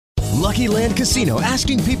Lucky Land Casino,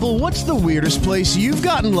 asking people, what's the weirdest place you've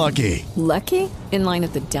gotten lucky? Lucky? In line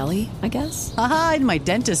at the deli, I guess? Aha, in my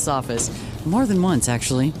dentist's office. More than once,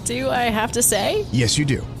 actually. Do I have to say? Yes, you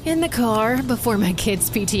do. In the car before my kids'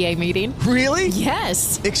 PTA meeting. Really?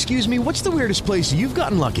 Yes. Excuse me, what's the weirdest place you've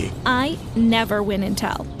gotten lucky? I never win and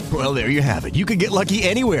tell. Well, there you have it. You can get lucky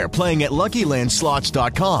anywhere, playing at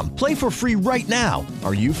LuckyLandSlots.com. Play for free right now.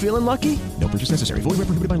 Are you feeling lucky? No purchase necessary. Void where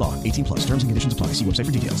prohibited by law. 18 plus. Terms and conditions apply. See website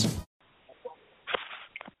for details.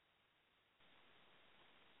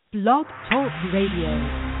 Blog Talk Radio.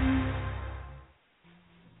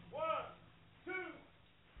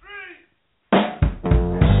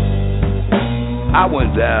 I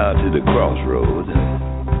went down to the crossroads.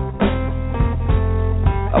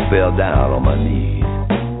 I fell down on my knees.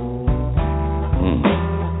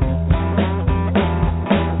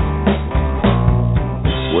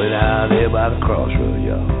 Went out there by the crossroads,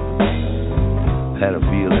 y'all. Had a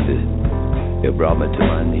feeling that it brought me to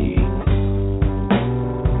my knees.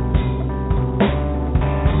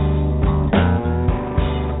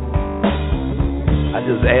 I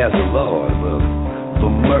just asked the Lord for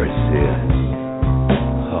mercy.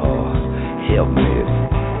 Oh, help me, if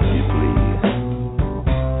you please.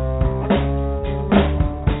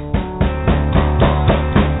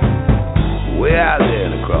 Way out there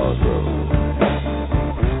in the crossroads,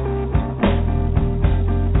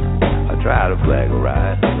 I tried to flag a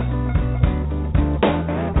ride.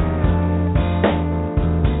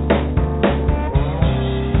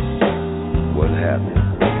 What's happening?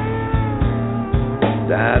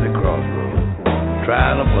 Down the crossroads,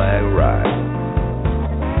 trying to flag a ride.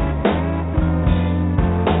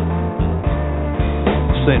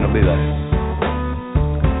 Seemed to be like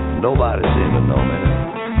nobody seemed to know me.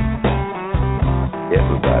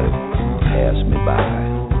 Everybody passed me by.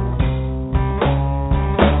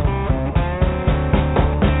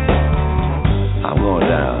 I'm going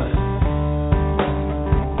down.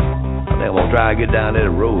 I think I'm gonna try to get down there to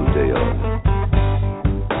Rosedale.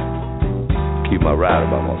 Keep my rider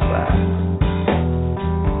by my side.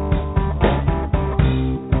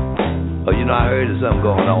 Oh, you know, I heard there's something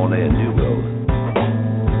going on there in New Road.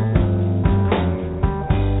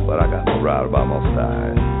 But I got my rider by my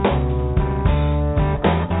side.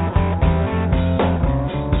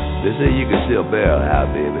 They say you can still barrel out,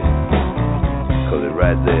 baby, 'cause it's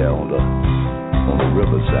right there on the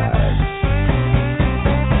riverside.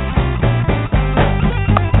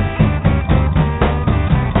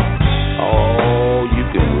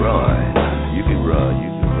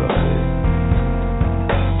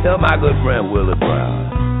 Tell my good friend Willie Brown,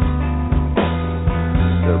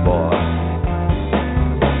 the boy,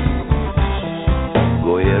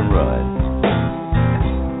 go ahead and run.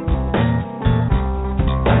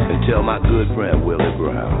 And tell my good friend Willie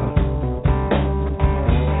Brown,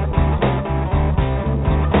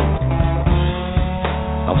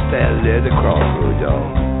 I'm standing there at the crossroads,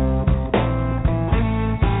 y'all.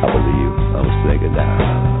 I believe I'm sinking down.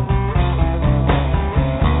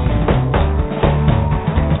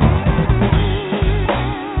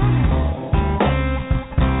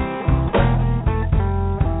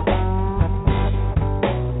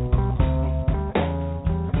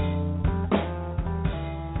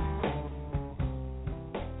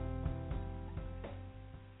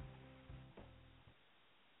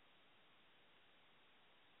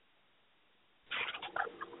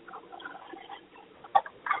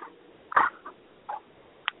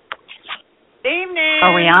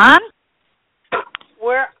 Are we on?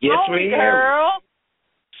 We're yes, on, we girl.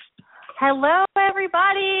 Hello,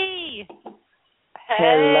 everybody. Hey.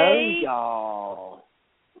 Hello, y'all.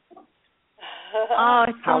 Oh,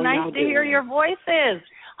 it's so nice to hear your voices.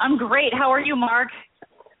 I'm great. How are you, Mark?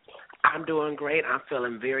 I'm doing great. I'm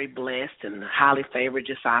feeling very blessed and highly favored.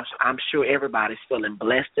 I'm sure everybody's feeling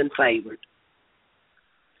blessed and favored.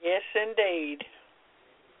 Yes, indeed.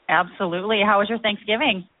 Absolutely. How was your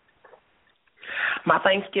Thanksgiving? My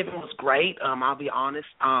Thanksgiving was great. I'll be honest.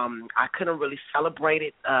 I couldn't really celebrate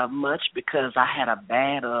it much because I had a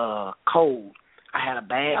bad cold. I had a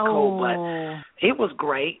bad cold, but it was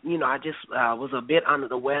great. You know, I just was a bit under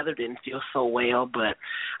the weather, didn't feel so well, but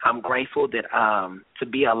I'm grateful that to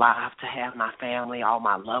be alive, to have my family, all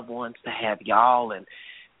my loved ones, to have y'all, and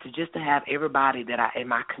to have everybody that in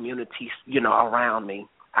my community, you know, around me.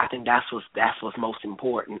 I think that's what's most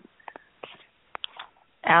important.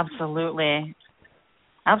 Absolutely.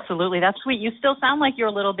 Absolutely. That's sweet. You still sound like you're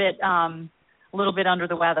a little bit under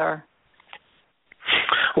the weather.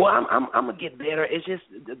 Well, I'm gonna get better. It's just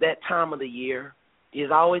that time of the year.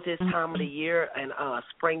 It's always this time of the year, and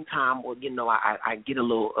springtime. Well, you know, I get a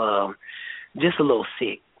little, just a little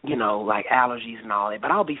sick. like allergies and all that.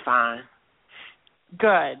 But I'll be fine.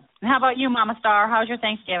 Good. And how about you, Momma Starr? How's your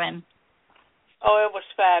Thanksgiving? Oh, it was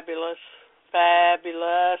fabulous.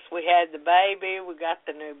 Fabulous. We had the baby. We got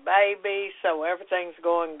the new baby, so everything's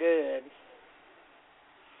going good.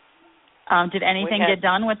 Did anything get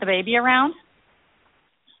done with the baby around?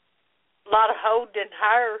 A lot of holding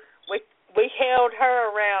her. We held her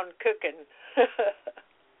around cooking.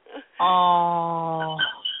 Oh,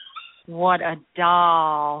 what a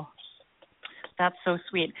doll. That's so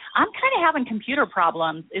sweet. I'm kind of having computer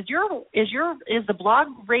problems. Is the blog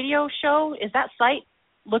radio show, is that site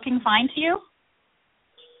looking fine to you?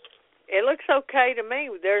 It looks okay to me.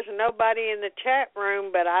 There's nobody in the chat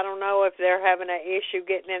room, but I don't know if they're having an issue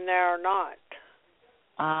getting in there or not.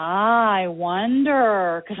 I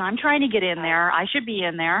wonder, because I'm trying to get in there. I should be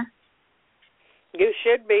in there. You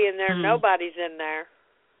should be in there. Nobody's in there.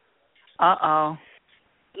 Uh-oh.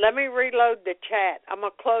 Let me reload the chat. I'm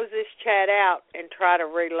going to close this chat out and try to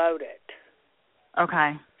reload it.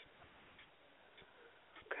 Okay.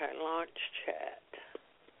 Okay, launch chat.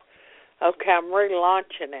 Okay, I'm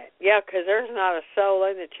relaunching it. Yeah, because there's not a soul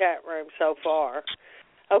in the chat room so far.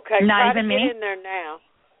 Okay, not try even to get me? in there now.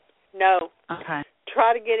 No. Okay.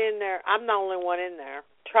 Try to get in there. I'm the only one in there.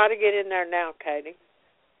 Try to get in there now, Katie.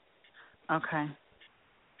 Okay.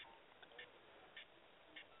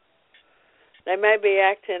 They may be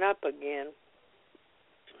acting up again.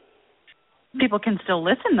 People can still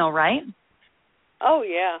listen, though, right? Oh,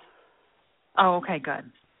 yeah. Oh, okay,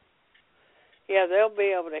 good. Yeah, they'll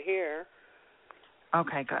be able to hear.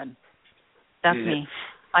 Okay, good. That's me,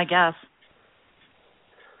 I guess.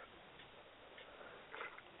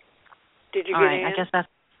 Did you All get right, in? I guess that's...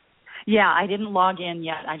 Yeah, I didn't log in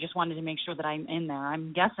yet. I just wanted to make sure that I'm in there.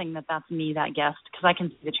 I'm guessing that that's me, that guest, because I can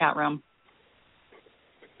see the chat room.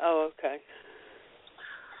 Oh, okay.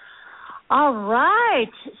 All right.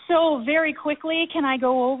 So very quickly, can I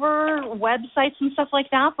go over websites and stuff like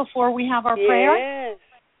that before we have our prayer? Yes.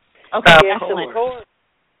 Okay, yes, excellent. Of course.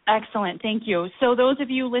 Excellent. Thank you. So those of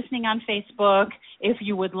you listening on Facebook, if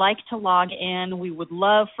you would like to log in, we would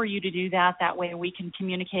love for you to do that. That way we can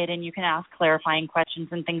communicate and you can ask clarifying questions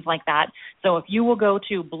and things like that. So if you will go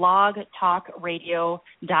to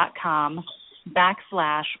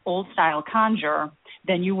blogtalkradio.com/oldstyleconjure,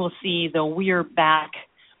 then you will see the We're Back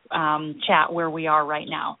chat where we are right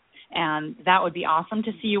now. And that would be awesome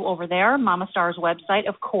to see you over there. Momma Starr's website,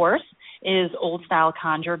 of course, is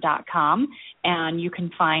oldstyleconjure.com, and you can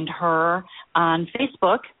find her on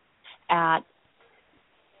Facebook at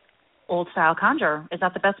Old Style Conjure. Is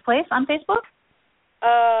that the best place on Facebook?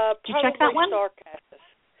 Did you check that one? Starcassus.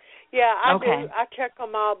 Yeah, I okay. do. I check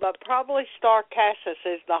them all, but probably Starcassus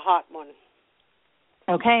is the hot one.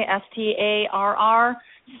 Okay, STARRCASAS.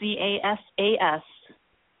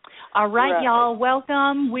 All right, y'all,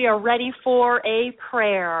 welcome. We are ready for a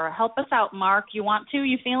prayer. Help us out, Mark. You want to?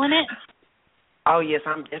 You feeling it? Oh, yes,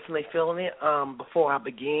 I'm definitely feeling it. Before I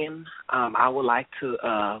begin, I would like to,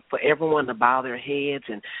 for everyone to bow their heads,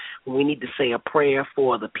 and we need to say a prayer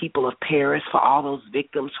for the people of Paris, for all those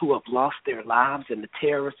victims who have lost their lives in the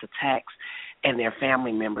terrorist attacks, and their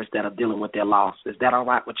family members that are dealing with their loss. Is that all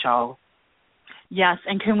right with y'all? Yes,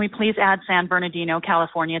 and can we please add San Bernardino,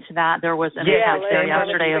 California to that? There was an attack there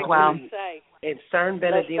yesterday as well. In San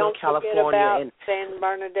Bernardino, California. About San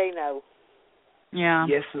Bernardino. Yeah.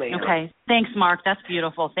 Yes, ma'am. Okay. Thanks, Mark. That's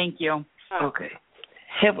beautiful. Thank you. Okay.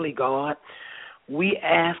 Heavenly God, we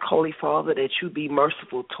ask, Holy Father, that you be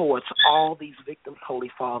merciful towards all these victims, Holy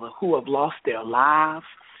Father, who have lost their lives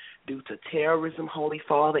due to terrorism, Holy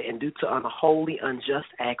Father, and due to unholy, unjust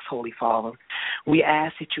acts, Holy Father. We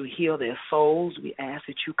ask that you heal their souls. We ask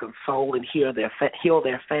that you console and heal their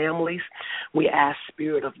families. We ask,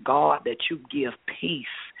 Spirit of God, that you give peace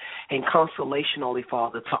and consolation, Holy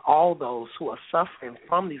Father, to all those who are suffering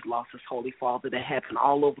from these losses, Holy Father, that happen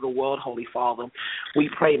all over the world, Holy Father. We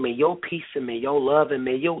pray, may your peace and may your love and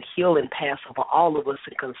may your healing pass over all of us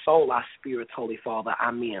and console our spirits, Holy Father.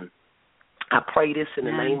 Amen. I pray this in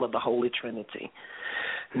the name of the Holy Trinity.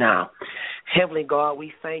 Now, Heavenly God,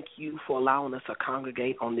 we thank you for allowing us to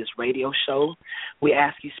congregate on this radio show. We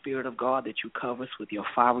ask you, Spirit of God, that you cover us with your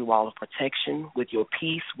fiery wall of protection, with your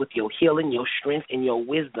peace, with your healing, your strength, and your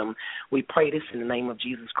wisdom. We pray this in the name of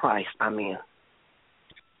Jesus Christ. Amen.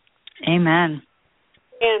 Amen.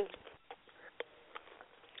 And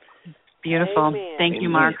beautiful. Amen. Thank you,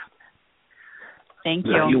 Mark. Thank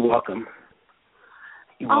you. You're welcome.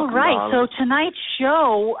 All right. So tonight's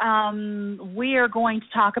show, we are going to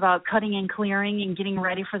talk about cutting and clearing and getting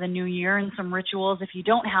ready for the new year and some rituals. If you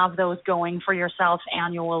don't have those going for yourself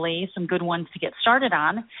annually, some good ones to get started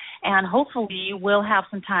on. And hopefully we'll have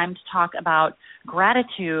some time to talk about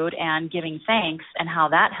gratitude and giving thanks and how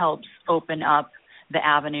that helps open up the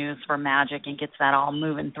avenues for magic and gets that all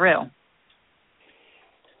moving through.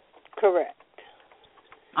 Correct.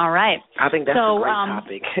 All right. I think that's a great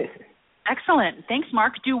topic. Excellent. Thanks,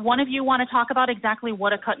 Mark. Do one of you want to talk about exactly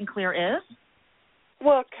what a cut and clear is?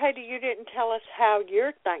 Well, Katie, you didn't tell us how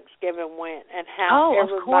your Thanksgiving went and how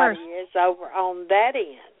everybody is over on that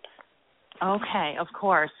end. Okay, of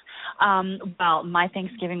course. Well, my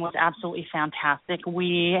Thanksgiving was absolutely fantastic.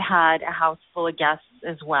 We had a house full of guests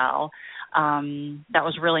as well. That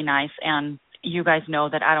was really nice, and you guys know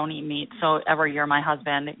that I don't eat meat, so every year my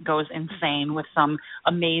husband goes insane with some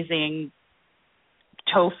amazing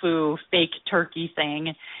tofu fake turkey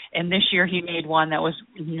thing, and this year he made one that was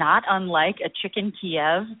not unlike a chicken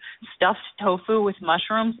Kiev stuffed tofu with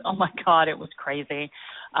mushrooms. Oh my God, it was crazy. It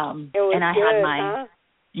was and I good, had my huh?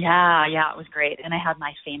 yeah, it was great. And I had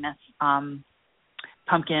my famous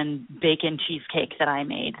pumpkin bacon cheesecake that I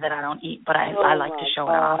made that I don't eat, but I like to show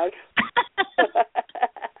it off.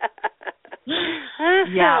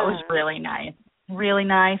 Yeah, it was really nice. Really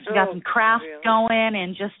nice. We got some crafts going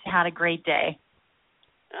and just had a great day.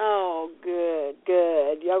 Oh, good,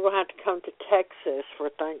 good. Y'all going to have to come to Texas for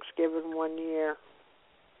Thanksgiving one year.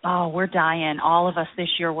 Oh, we're dying. All of us this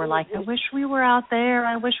year were like, I wish we were out there.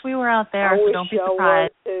 I wish we were out there. So don't be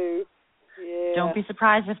surprised. Too. Yeah. Don't be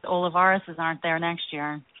surprised if the Olivarises aren't there next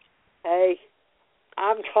year. Hey,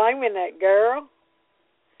 I'm claiming that, girl.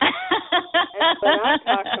 That's what I'm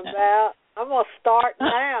talking about. I'm going to start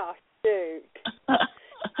now. Shoot.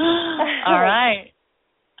 All right.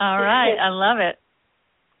 I love it.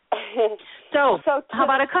 So how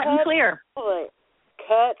about a cut and clear?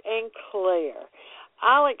 Cut and clear.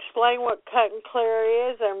 I'll explain what cut and clear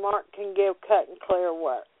is, and Mark can give cut and clear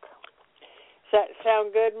work. Does that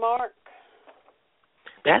sound good, Mark?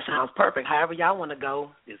 That sounds perfect. However y'all want to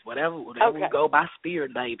go, is whatever okay. We go by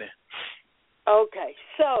spirit, baby. Okay,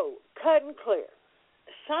 so cut and clear.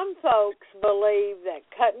 Some folks believe that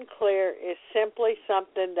cut and clear is simply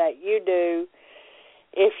something that you do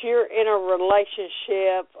if you're in a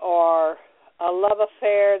relationship or a love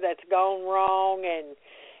affair that's gone wrong and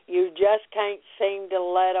you just can't seem to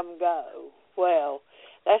let them go. Well,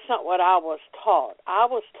 that's not what I was taught. I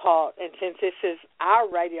was taught, and since this is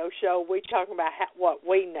our radio show, we're talking about what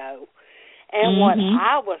we know. And what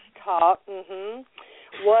I was taught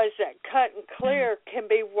was that cut and clear can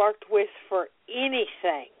be worked with for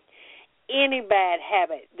anything, any bad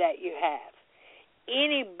habit that you have,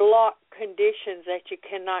 any block conditions that you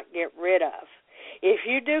cannot get rid of. If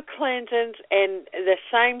you do cleansings and the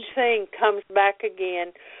same thing comes back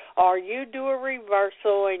again, or you do a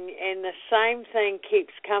reversal and the same thing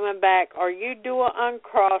keeps coming back, or you do an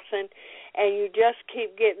uncrossing and you just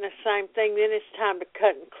keep getting the same thing, then it's time to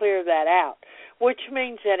cut and clear that out, which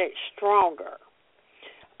means that it's stronger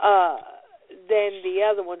than the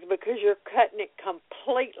other ones because you're cutting it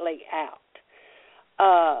completely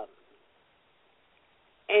out.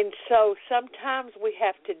 And so sometimes we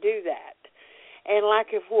have to do that. And like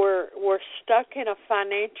if we're stuck in a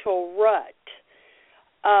financial rut,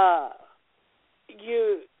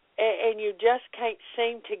 you just can't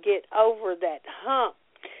seem to get over that hump,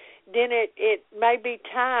 then it may be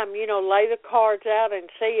time, lay the cards out and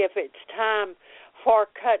see if it's time for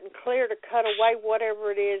cut and clear to cut away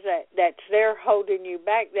whatever it is that's there holding you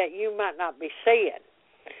back that you might not be seeing,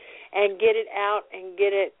 and get it out and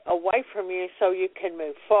get it away from you so you can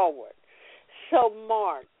move forward. So,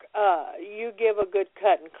 Mark, you give a good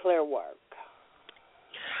cut and clear work.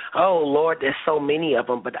 Oh, Lord, there's so many of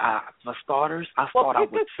them, but for starters, I start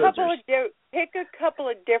out with scissors. Pick a couple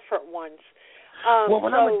of different ones.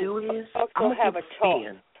 What I'm going to do is I'm going to give a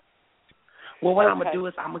spin. Well, what I'm going to do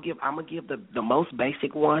is I'm going to give the most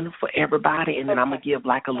basic one for everybody, and then I'm going to give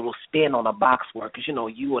like a little spin on a box work, because,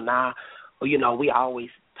 you and I, we always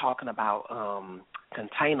talking about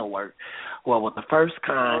container work. Well, with the first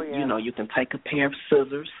kind, you can take a pair of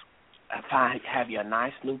scissors, have your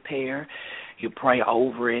nice new pair, you pray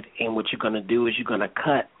over it, and what you're going to do is you're going to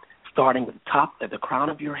cut, starting with the crown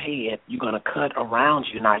of your head, you're going to cut around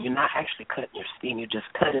you. Now, you're not actually cutting your skin, you're just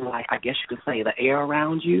cutting, like, I guess you could say, the air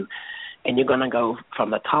around you, and you're going to go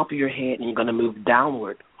from the top of your head, and you're going to move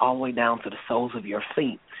downward, all the way down to the soles of your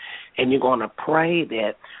feet, and you're going to pray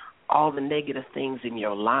that all the negative things in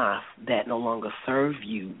your life that no longer serve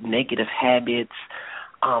you, negative habits,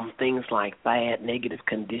 things like that, negative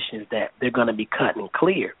conditions, that they're going to be cut and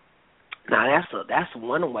clear. Now that's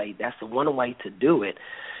one way. That's the one way to do it.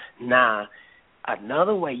 Now,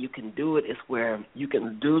 another way you can do it is where you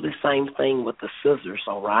can do the same thing with the scissors,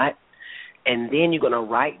 all right? And then you're going to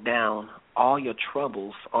write down all your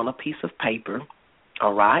troubles on a piece of paper,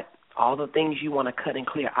 all right? All the things you want to cut and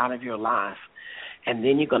clear out of your life. And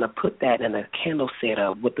then you're going to put that in a candle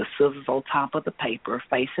setup with the scissors on top of the paper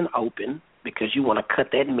facing open because you want to cut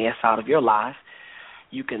that mess out of your life.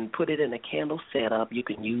 You can put it in a candle setup. You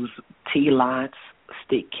can use tea lights,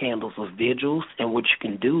 stick candles, or vigils. And what you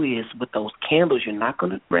can do is with those candles, you're not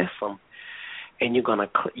going to rest them. And you're gonna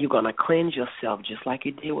cleanse yourself just like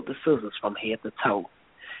you did with the scissors from head to toe.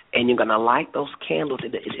 And you're gonna light those candles.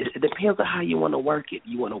 It depends on how you want to work it.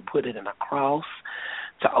 You want to put it in a cross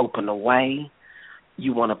to open the way.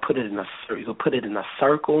 You want to put it in a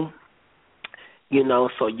circle. You know,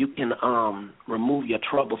 so you can remove your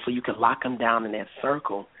trouble, so you can lock them down in that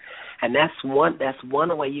circle. And that's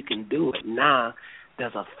one way you can do it. Now,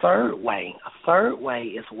 there's a third way. A third way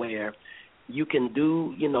is where you can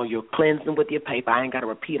do, you know, your cleansing with your paper. I ain't got to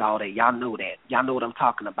repeat all that. Y'all know that. Y'all know what I'm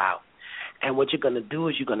talking about. And what you're going to do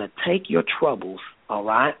is you're going to take your troubles, all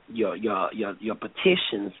right, your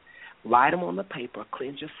petitions, write them on the paper,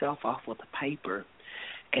 cleanse yourself off with the paper,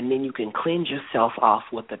 and then you can cleanse yourself off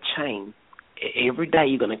with a chain. Every day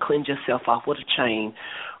you're going to cleanse yourself off with a chain,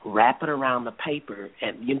 wrap it around the paper,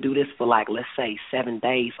 and you do this for like, let's say, 7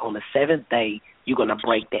 days. On the 7th day, you're going to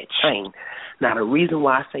break that chain. Now, the reason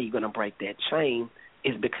why I say you're going to break that chain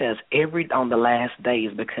is because on the last day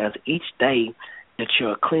is because each day that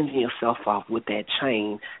you're cleansing yourself off with that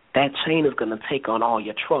chain is going to take on all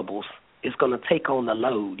your troubles. It's going to take on the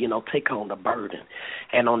load, you know, take on the burden.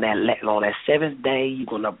 And on that 7th day, you're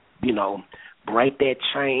going to, you know, break that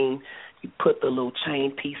chain. You put the little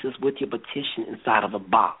chain pieces with your petition inside of a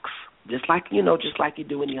box, just like you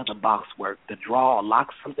do any other box work. The draw, lock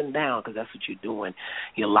something down because that's what you're doing.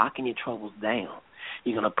 You're locking your troubles down.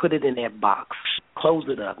 You're going to put it in that box, close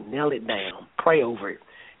it up, nail it down, pray over it.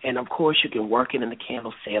 And, of course, you can work it in the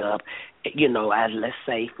candle setup, you know, as let's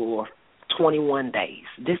say for 21 days.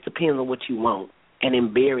 This depends on what you want. And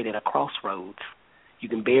then bury it at a crossroads. You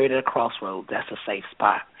can bury it at a crossroads. That's a safe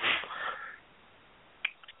spot.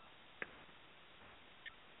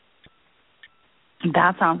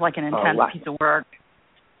 That sounds like an intense piece of work.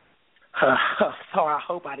 Sorry, I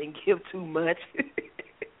hope I didn't give too much.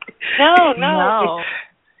 No.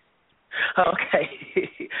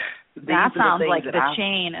 Okay. That sounds like the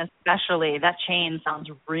chain, especially. That chain sounds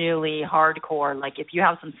really hardcore. Like if you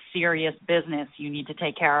have some serious business you need to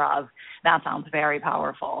take care of, that sounds very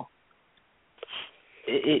powerful.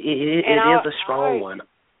 It is a strong one.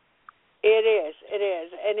 It is,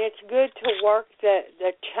 and it's good to work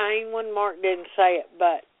the chain one. Mark didn't say it,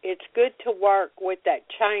 but it's good to work with that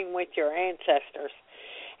chain with your ancestors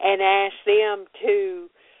and ask them to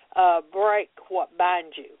break what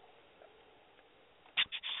binds you.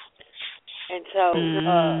 And so,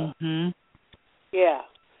 yeah,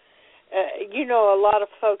 you know, a lot of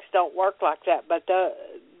folks don't work like that, but the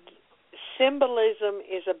symbolism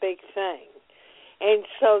is a big thing. And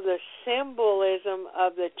so the symbolism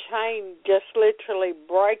of the chain just literally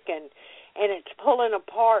breaking, and it's pulling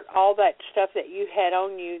apart all that stuff that you had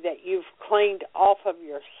on you that you've cleaned off of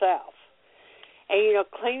yourself. And, you know,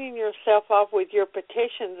 cleaning yourself off with your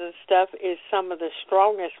petitions and stuff is some of the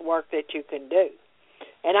strongest work that you can do.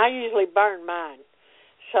 And I usually burn mine,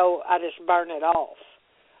 so I just burn it off.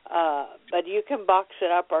 But you can box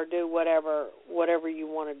it up or do whatever you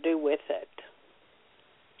want to do with it.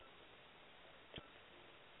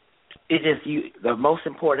 The most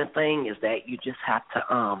important thing is that you just have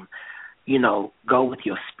to, you know, go with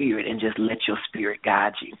your spirit and just let your spirit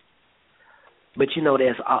guide you. But, you know,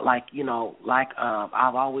 there's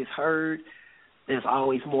I've always heard, there's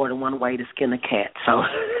always more than one way to skin a cat. So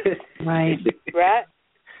right.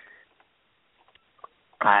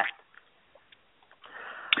 Right.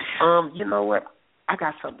 You know what? I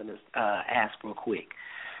got something to ask real quick.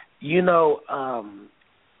 You know, a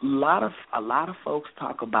lot of folks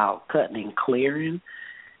talk about cutting and clearing.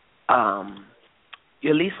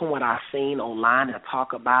 At least from what I've seen online that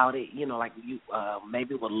talk about it, you know, like you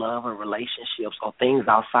maybe with love or relationships or things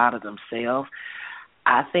outside of themselves.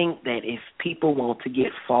 I think that if people want to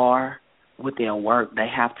get far with their work, they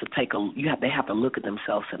have to look at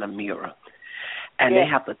themselves in a mirror. And they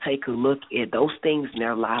have to take a look at those things in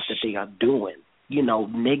their life that they are doing, you know,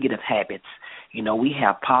 negative habits. You know, we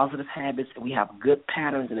have positive habits, and we have good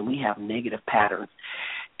patterns, and then we have negative patterns.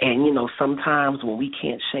 And, you know, sometimes when we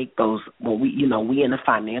can't shake those, when we in a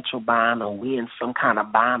financial bind or we in some kind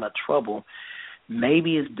of bind or trouble,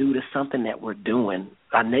 maybe it's due to something that we're doing,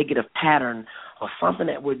 a negative pattern or something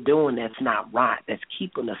that we're doing that's not right, that's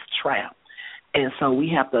keeping us trapped. And so we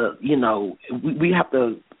have to, we have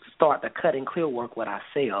to start the cut and clear work with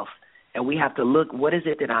ourselves. And we have to look, what is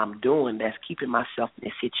it that I'm doing that's keeping myself in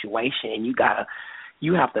this situation? And you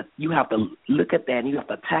have to look at that and you have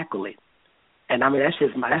to tackle it. And I mean,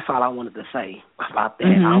 that's all I wanted to say about that.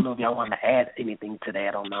 I don't know if y'all want to add anything to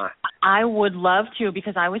that or not. I would love to,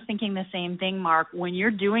 because I was thinking the same thing, Mark. When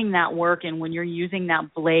you're doing that work and when you're using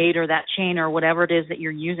that blade or that chain or whatever it is that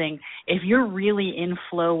you're using, if you're really in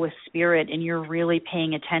flow with spirit and you're really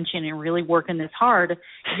paying attention and really working this hard,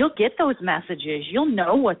 you'll get those messages. You'll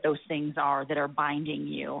know what those things are that are binding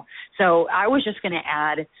you. So I was just going to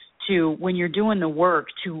add to, when you're doing the work,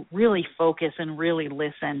 to really focus and really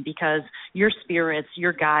listen, because your spirits,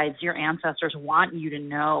 your guides, your ancestors want you to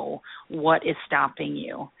know what is stopping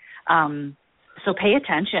you. So pay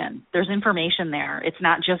attention. There's information there. It's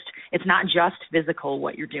not just physical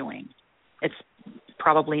what you're doing. It's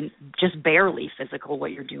probably just barely physical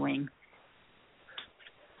what you're doing.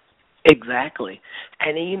 Exactly.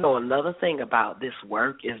 And another thing about this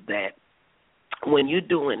work is that when you're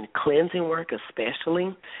doing cleansing work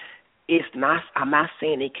especially, I'm not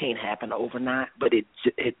saying it can't happen overnight, but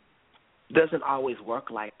it doesn't always work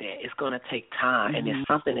like that. It's going to take time, and it's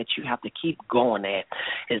something that you have to keep going at.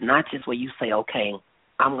 It's not just where you say, okay,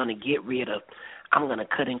 I'm going to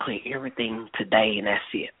cut and clear everything today, and that's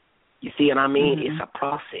it. You see what I mean? It's a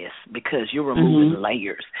process, because you're removing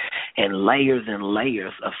layers and layers and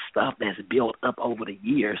layers of stuff that's built up over the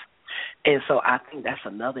years. And so I think that's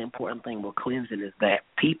another important thing with cleansing, is that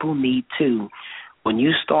people need to, when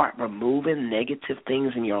you start removing negative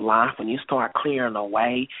things in your life, when you start clearing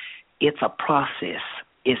away, it's a process.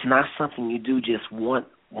 It's not something you do just one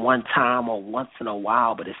time or once in a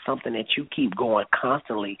while, but it's something that you keep going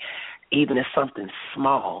constantly, even if something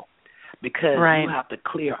small, because you have to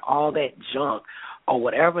clear all that junk or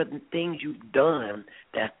whatever things you've done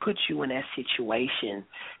that put you in that situation.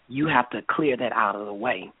 You have to clear that out of the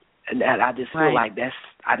way, and I just feel like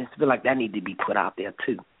that need to be put out there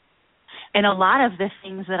too. And a lot of the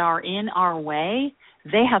things that are in our way,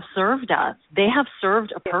 they have served us. They have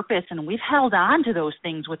served a purpose, and we've held on to those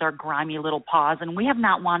things with our grimy little paws, and we have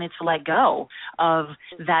not wanted to let go of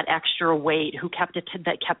that extra weight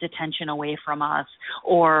that kept attention away from us,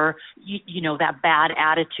 or that bad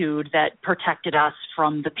attitude that protected us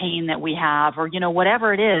from the pain that we have, or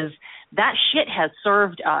whatever it is. That shit has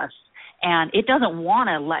served us, and it doesn't want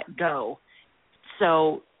to let go.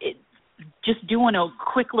 So just doing a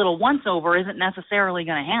quick little once-over isn't necessarily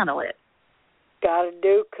going to handle it. Got to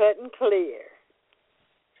do cut and clear.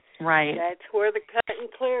 Right. That's where the cut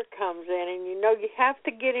and clear comes in. And, you have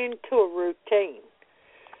to get into a routine.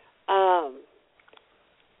 And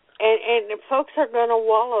folks are going to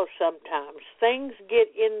wallow sometimes. Things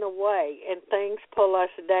get in the way, and things pull us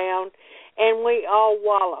down, and we all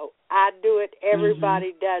wallow. I do it.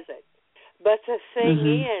 Everybody does it. But the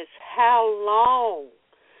thing is, how long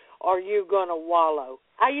are you going to wallow?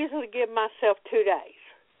 I usually give myself 2 days.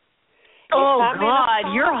 Oh,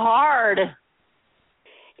 God, you're hard.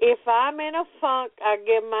 If I'm in a funk, I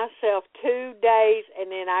give myself 2 days,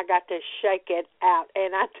 and then I got to shake it out.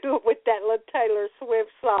 And I do it with that little Taylor Swift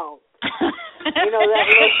song. That little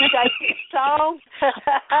shaky song?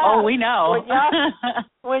 Oh, we know.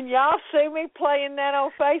 When y'all see me playing that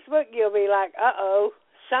on Facebook, you'll be like, uh-oh,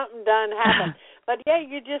 something done happened. But, yeah,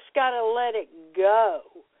 you just got to let it go.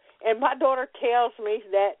 And my daughter tells me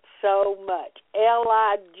that so much.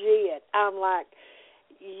 Lig it. I'm like,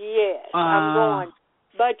 yes, I'm going.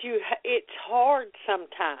 But it's hard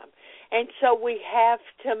sometimes. And so we have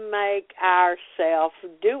to make ourselves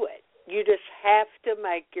do it. You just have to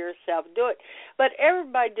make yourself do it. But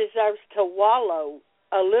everybody deserves to wallow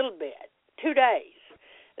a little bit. 2 days.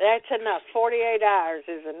 That's enough. 48 hours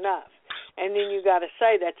is enough. And then you got to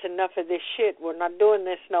say, that's enough of this shit. We're not doing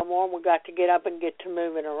this no more. We got to get up and get to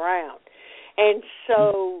moving around. And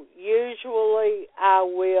so usually I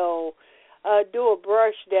will do a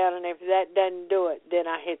brush down, and if that doesn't do it, then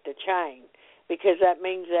I hit the chain, because that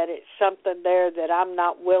means that it's something there that I'm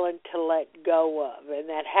not willing to let go of, and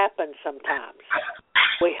that happens sometimes.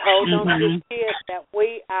 We hold on to shit that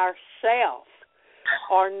we ourselves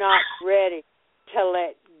are not ready to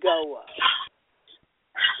let go of.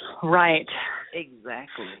 Right.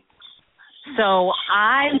 Exactly. So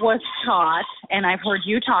I was taught, and I've heard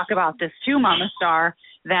you talk about this too, Momma Starr,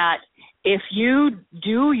 that if you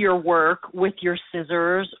do your work with your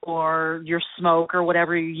scissors or your smoke or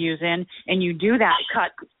whatever you're using, and you do that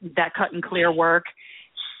cut and clear work,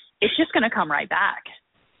 it's just going to come right back.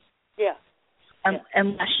 Yeah.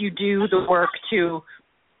 unless you do the work to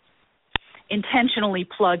intentionally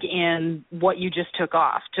plug in what you just took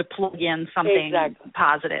off, to plug in something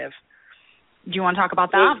positive. Do you want to talk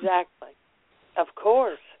about that? Exactly. Of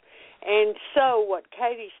course. And so what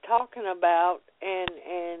Katie's talking about,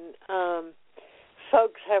 and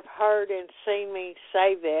folks have heard and seen me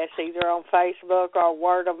say this either on Facebook or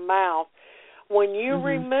word of mouth, when you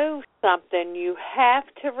remove something, you have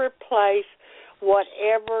to replace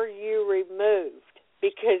whatever you removed.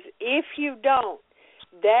 Because if you don't,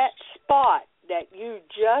 that spot that you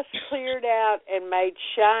just cleared out and made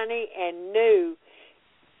shiny and new,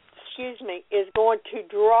 is going to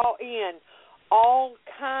draw in all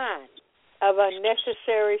kinds of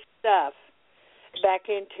unnecessary stuff back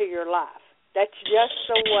into your life. That's just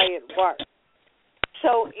the way it works.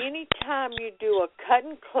 So anytime you do a cut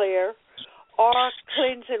and clear or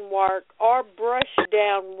cleansing work or brush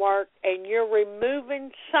down work and you're removing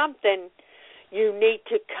something, you need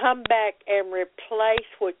to come back and replace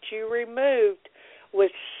what you removed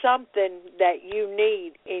with something that you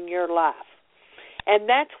need in your life. And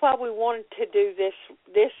that's why we wanted to do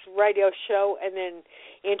this radio show, and then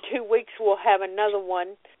in 2 weeks we'll have another one,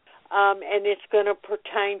 and it's going to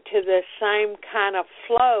pertain to the same kind of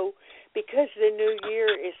flow because the new year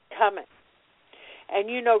is coming. And,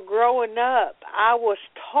 growing up, I was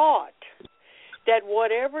taught that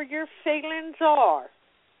whatever your feelings are,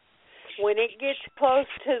 when it gets close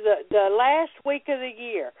to the last week of the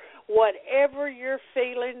year, whatever your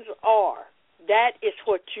feelings are, that is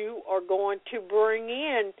what you are going to bring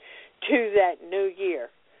in to that new year.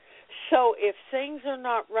 So if things are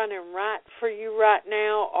not running right for you right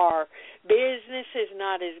now, or business is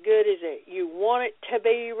not as good as you want it to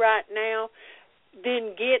be right now,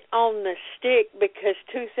 then get on the stick, because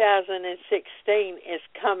 2016 is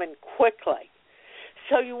coming quickly.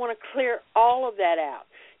 So you want to clear all of that out.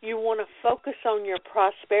 You want to focus on your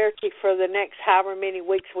prosperity for the next however many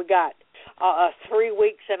weeks we got, 3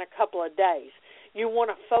 weeks and a couple of days. You want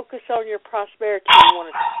to focus on your prosperity. You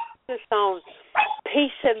want to focus on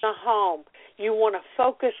peace in the home. You want to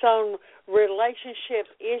focus on relationship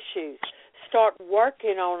issues. Start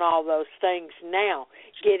working on all those things now.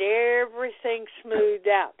 Get everything smoothed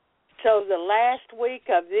out. So the last week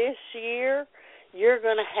of this year, you're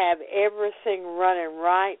going to have everything running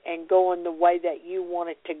right and going the way that you want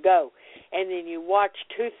it to go. And then you watch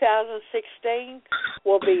 2016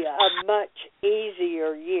 will be a much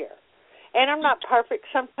easier year. And I'm not perfect.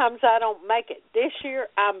 Sometimes I don't make it. This year,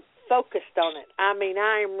 I'm focused on it. I mean,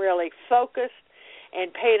 I am really focused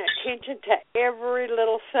and paying attention to every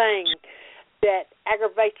little thing that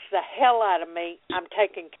aggravates the hell out of me. I'm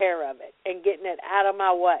taking care of it and getting it out of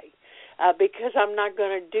my way. Because I'm not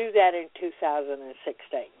going to do that in 2016.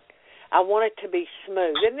 I want it to be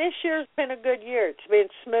smooth. And this year's been a good year. It's been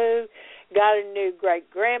smooth. Got a new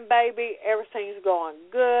great-grandbaby. Everything's going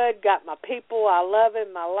good. Got my people I love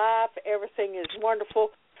in my life. Everything is wonderful.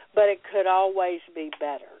 But it could always be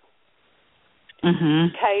better.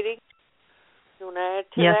 Katie, you want to add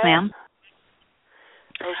to that? Yes, ma'am.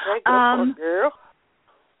 Okay, go for it, girl.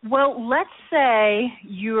 Well, let's say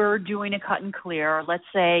you're doing a cut and clear. Let's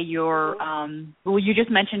say you're, you just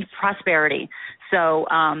mentioned prosperity. So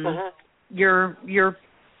your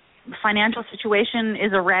financial situation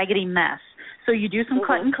is a raggedy mess. So you do some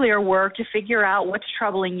cut and clear work to figure out what's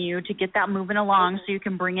troubling you, to get that moving along so you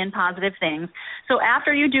can bring in positive things. So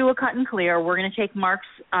after you do a cut and clear, we're going to take Mark's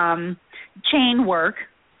chain work.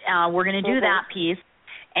 We're going to do that piece.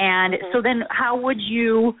 And so then how would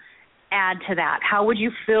you add to that? How would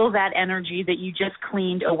you fill that energy that you just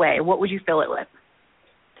cleaned away? What would you fill it with?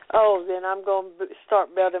 Oh, then I'm going to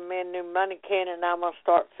start building me a new money can, and I'm going to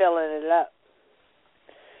start filling it up.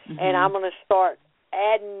 And I'm going to start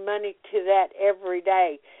adding money to that every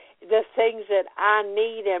day. The things that I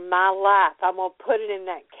need in my life, I'm going to put it in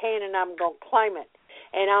that can, and I'm going to claim it.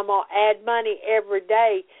 And I'm going to add money every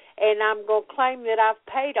day, and I'm going to claim that I've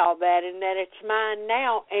paid all that and that it's mine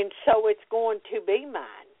now, and so it's going to be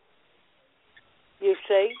mine. You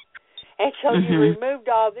see? And so you removed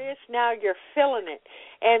all this, now you're filling it.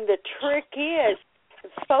 And the trick is,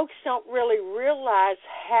 folks don't really realize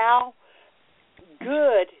how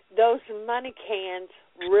good those money cans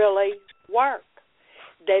really work.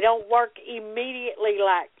 They don't work immediately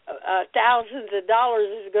like thousands of dollars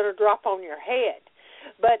is going to drop on your head.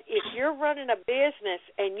 But if you're running a business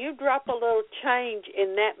and you drop a little change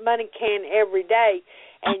in that money can every day,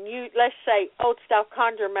 and you, let's say, Old Style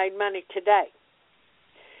Conjure made money today,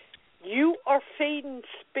 you are feeding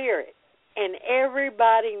spirit, and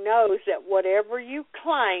everybody knows that whatever you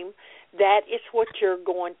claim, that is what you're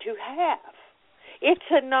going to have. It's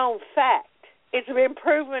a known fact. It's been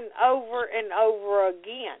proven over and over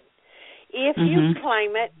again. If you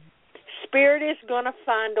claim it, Spirit is going to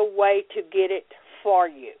find a way to get it for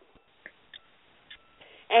you.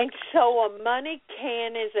 And so a money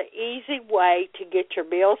can is an easy way to get your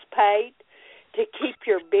bills paid, to keep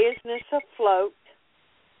your business afloat,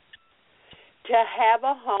 to have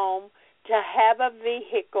a home, to have a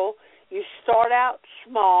vehicle. You start out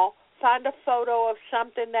small. Find a photo of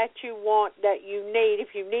something that you want, that you need.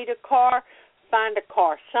 If you need a car, find a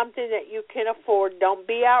car, something that you can afford. Don't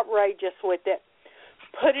be outrageous with it.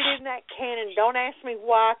 Put it in that can, and don't ask me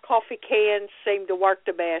why coffee cans seem to work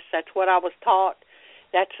the best. That's what I was taught.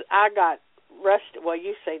 I got rusted. Well,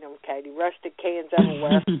 you've seen them, Katie, rusted cans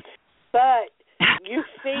everywhere. But you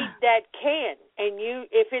feed that can, and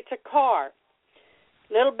if it's a car,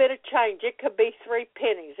 little bit of change. It could be 3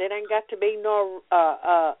 pennies. It ain't got to be no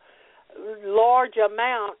large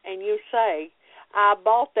amount. And you say, I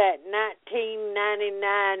bought that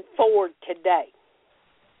 1999 Ford today.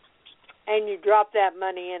 And you drop that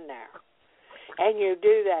money in there. And you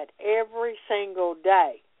do that every single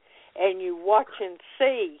day. And you watch and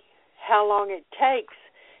see how long it takes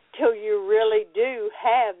till you really do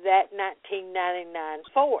have that 1999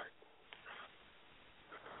 Ford.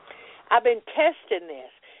 I've been testing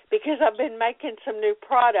this because I've been making some new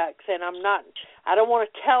products, and I don't want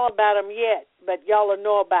to tell about them yet, but y'all will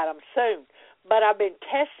know about them soon. But I've been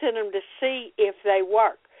testing them to see if they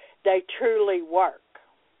work. They truly work.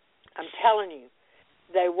 I'm telling you,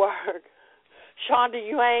 they work. Shonda,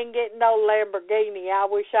 you ain't getting no Lamborghini. I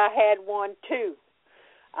wish I had one, too.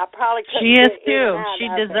 I probably couldn't. She is, get too. in and out She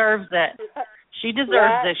of deserves it. She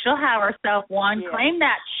deserves it. She'll have herself one. Yeah. Claim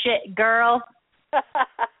that shit, girl.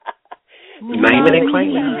 Name it and claim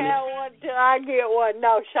it. One till I get one.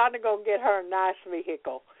 No, Shonda gonna get her a nice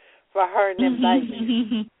vehicle for her and them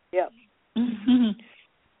babies. Yep.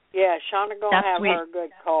 Yeah, Shonda gonna have her a good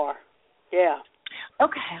car. Yeah.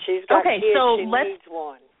 Okay. She's got kids. So she needs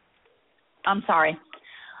one. I'm sorry.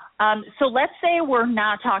 So let's say we're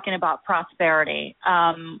not talking about prosperity.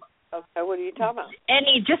 Okay, what are you talking about?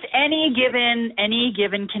 Any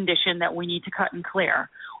given condition that we need to cut and clear.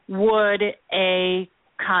 Would a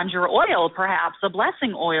conjure oil, perhaps a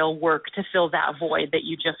blessing oil, work to fill that void that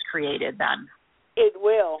you just created then? It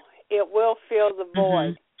will. It will fill the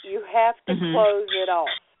void. You have to close it off.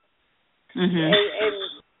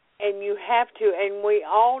 And you have to, and we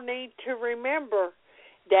all need to remember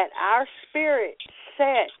that our spirit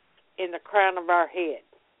sets in the crown of our head.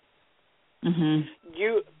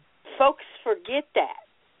 You folks forget that.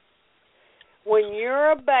 When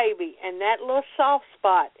you're a baby and that little soft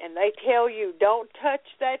spot, and they tell you don't touch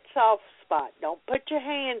that soft spot, don't put your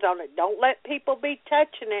hands on it, don't let people be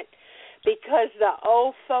touching it, because the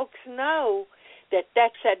old folks know that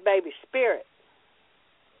that's that baby spirit.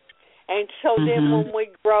 And so then when we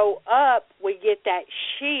grow up, we get that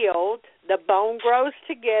shield. The bone grows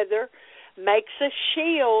together, makes a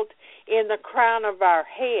shield in the crown of our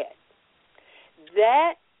head.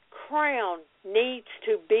 That crown needs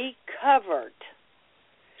to be covered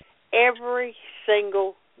every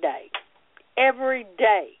single day. Every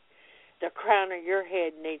day, the crown of your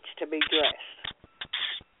head needs to be dressed.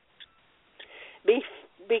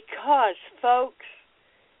 Because folks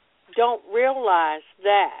don't realize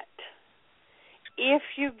that if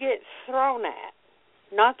you get thrown at,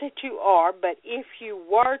 not that you are, but if you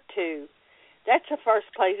were to, that's the first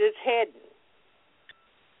place it's heading.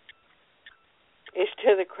 It's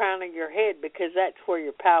to the crown of your head, because that's where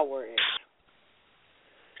your power is.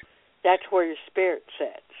 That's where your spirit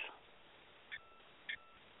sets.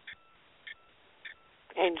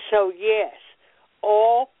 And so, yes,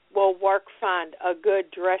 all will work fine. A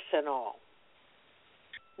good dressing oil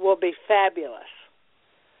will be fabulous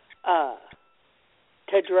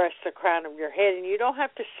to dress the crown of your head. And you don't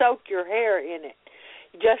have to soak your hair in it.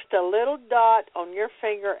 Just a little dot on your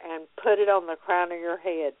finger and put it on the crown of your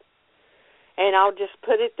head. And I'll just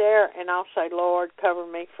put it there, and I'll say, Lord, cover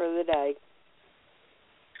me for the day.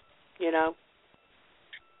 You know?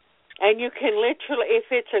 And you can literally,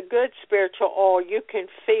 if it's a good spiritual oil, you can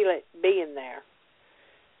feel it being there.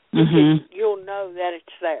 You'll know that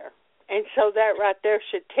it's there. And so that right there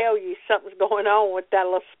should tell you something's going on with that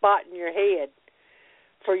little spot in your head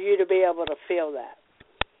for you to be able to feel that.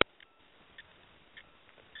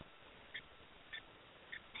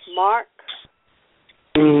 Mark?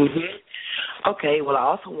 Okay, well, I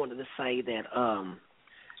also wanted to say that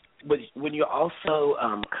when you're also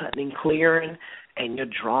cutting and clearing and you're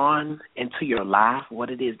drawn into your life, what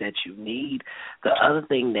it is that you need, the other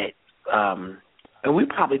thing that, and we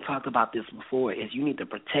probably talked about this before, is you need to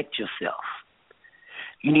protect yourself.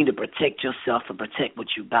 you need to protect yourself and protect what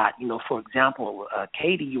you got. You know, for example,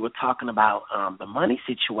 Katie, you were talking about the money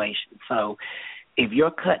situation. So if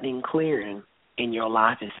you're cutting and clearing in your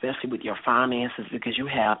life, especially with your finances, because you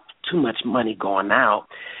have too much money going out,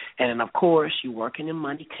 and of course you're working in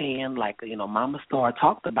money can, like, you know, Momma Starr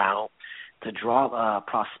talked about, to draw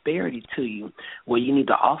prosperity to you, well, you need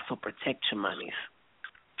to also protect your monies.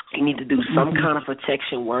 You need to do some kind of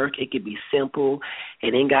protection work. It could be simple.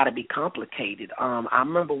 It ain't got to be complicated. I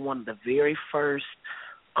remember one of the very first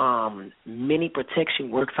mini protection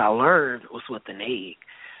works I learned was with an egg.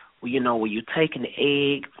 Well, you know, when you take an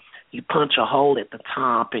egg, you punch a hole at the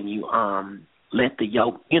top, and you let the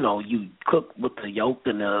yolk, you know, you cook with the yolk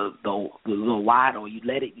and the little white, or you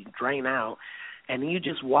let it drain out, and then you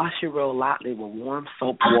just wash it real lightly with warm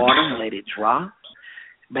soap water and let it dry.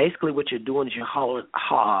 Basically, what you're doing is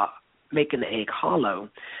you're making the egg hollow,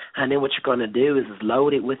 and then what you're going to do is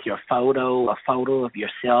load it with your photo, a photo of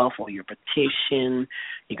yourself or your petition.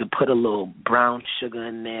 You could put a little brown sugar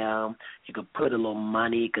in there. You could put a little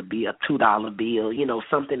money. It could be a $2 bill, you know,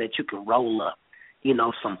 something that you can roll up, you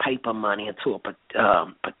know, some paper money into a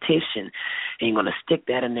petition, and you're going to stick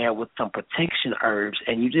that in there with some protection herbs,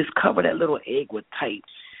 and you just cover that little egg with tape.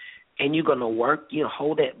 And you're going to work, you know,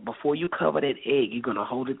 hold it, before you cover that egg, you're going to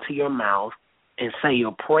hold it to your mouth and say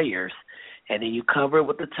your prayers. And then you cover it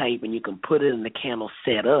with the tape, and you can put it in the candle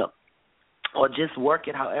set up, or just work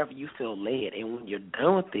it however you feel led. And when you're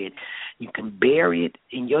done with it, you can bury it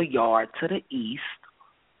in your yard to the east,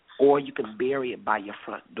 or you can bury it by your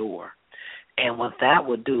front door. And what that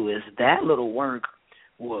will do is that little work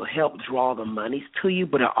will help draw the monies to you,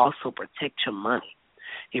 but it also protect your money.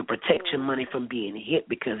 It protects your money from being hit,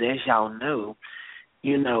 because as y'all know,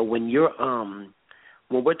 you know, when you're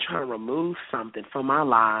when we're trying to remove something from our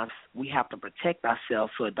lives, we have to protect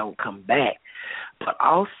ourselves so it don't come back. But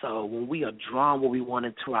also, when we are drawing what we want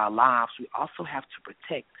into our lives, we also have to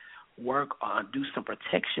protect, work on, do some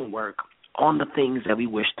protection work on the things that we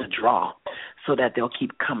wish to draw, so that they'll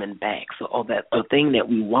keep coming back, so that the thing that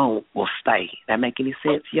we want will stay. That make any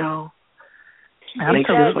sense, y'all?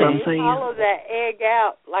 Absolutely. You follow that egg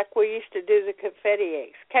out like we used to do the confetti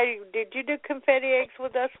eggs. Katie, did you do confetti eggs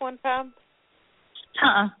with us one time?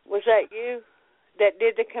 Was that you that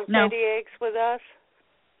did the confetti eggs with us?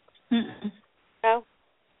 No.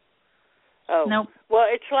 Oh. Nope. Well,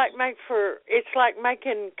 it's like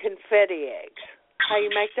making confetti eggs. How you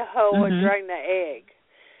make the hole and drain the egg.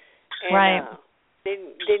 And, right.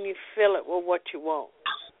 Then you fill it with what you want.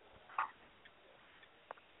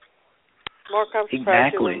 Mark, I'm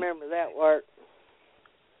surprised you remember that work.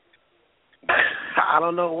 I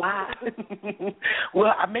don't know why.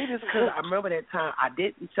 Well, I made this because I remember that time I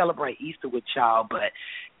didn't celebrate Easter with y'all, but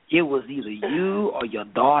it was either you or your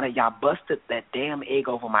daughter. Y'all busted that damn egg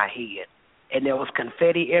over my head, and there was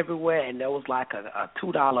confetti everywhere, and there was like a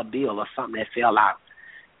 $2 bill or something that fell out.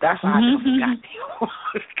 That's why I never forgot you,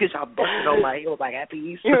 because y'all busted on my head. It was like Happy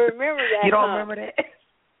Easter. You remember that? You don't remember that?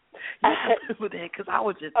 Yeah, I remember that because I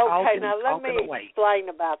was just talking now let me away. Explain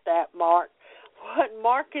about that, Mark. What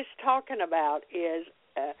Mark is talking about is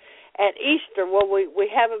at Easter. Well, we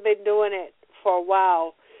haven't been doing it for a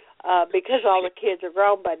while because all the kids are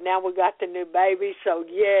grown, but now we got the new baby, so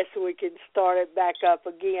yes, we can start it back up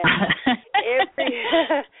again.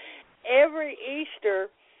 Every Easter,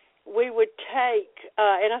 we would take,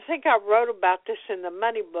 and I think I wrote about this in the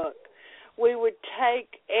money book. We would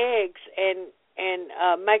take eggs and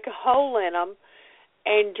make a hole in them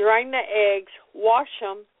and drain the eggs, wash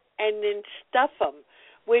them, and then stuff them.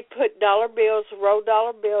 We'd put roll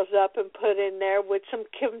dollar bills up and put in there with some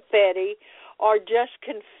confetti or just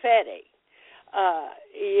confetti.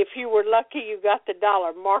 If you were lucky, you got the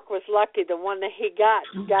 $1. Mark was lucky. The one that he got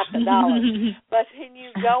the $1. But then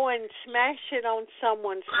you go and smash it on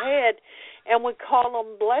someone's head, and we call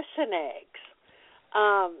them blessing eggs.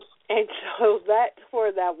 And so that's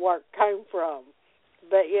where that work came from.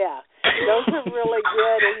 But yeah, those are really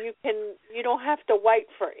good, and you don't have to wait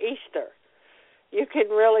for Easter. You can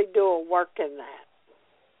really do a work in that.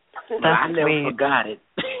 I never forgot it.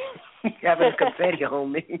 Having confetti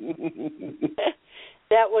on me.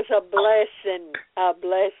 That was a blessing,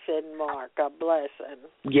 Mark, a blessing.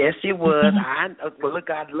 Yes, it was. Look,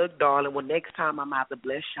 darling, well, next time I'm out to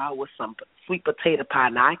bless y'all with some sweet potato pie.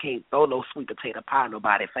 Now, I can't throw no sweet potato pie in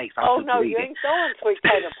nobody's face. Oh, no, you ain't throwing sweet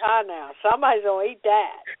potato pie now. Somebody's going to eat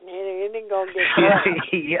that. It ain't going to get thrown.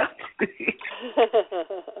 Yep.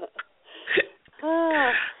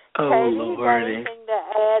 Katie, you got anything to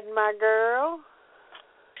add, my girl?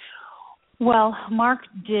 Well, Mark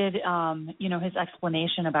did, his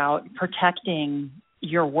explanation about protecting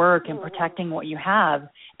your work and protecting what you have.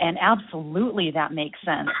 And absolutely that makes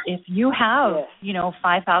sense. If you have,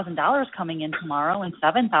 $5,000 coming in tomorrow and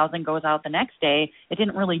 $7,000 goes out the next day, it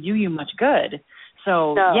didn't really do you much good.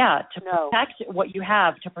 So, protect what you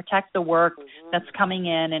have, to protect the work that's coming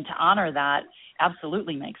in and to honor that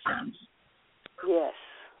absolutely makes sense. Yes.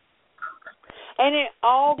 And it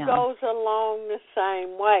all goes along the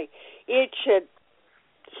same way. It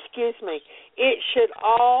should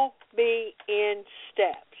all be in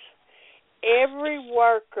steps. Every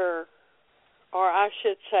worker, or I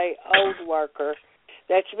should say old worker,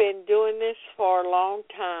 that's been doing this for a long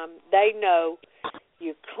time, they know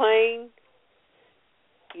you clean,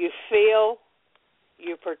 you fill,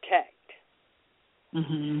 you protect.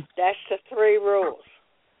 That's the 3 rules.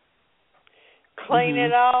 Clean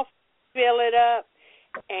it off, fill it up,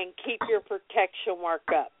 and keep your protection work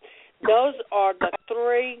up. Those are the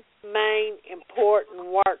 3 main important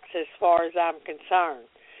works as far as I'm concerned.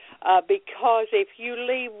 Because if you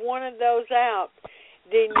leave one of those out,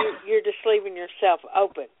 then you're just leaving yourself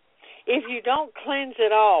open. If you don't cleanse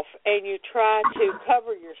it off and you try to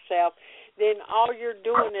cover yourself, then all you're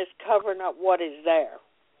doing is covering up what is there.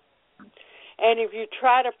 And if you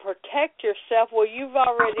try to protect yourself, well, you've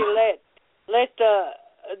already let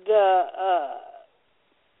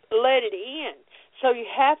it in. So you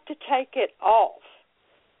have to take it off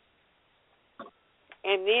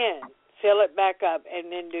and then fill it back up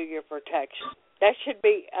and then do your protection. That should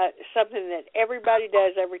be something that everybody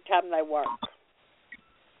does every time they work.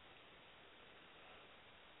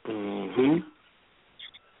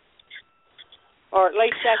 Or at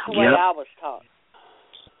least that's the way I was taught.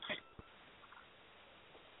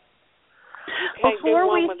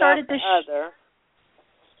 Before we started the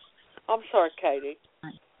I'm sorry, Katie.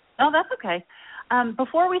 Oh, that's okay.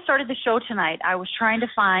 Before we started the show tonight, I was trying to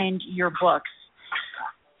find your books,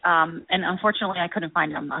 and unfortunately I couldn't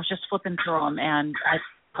find them. I was just flipping through them, and I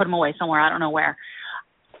put them away somewhere. I don't know where.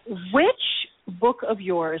 Which book of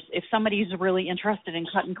yours, if somebody's really interested in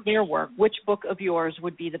cut and clear work, which book of yours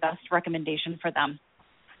would be the best recommendation for them?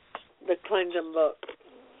 The cleansing book.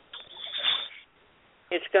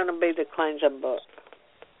 It's going to be the cleansing book.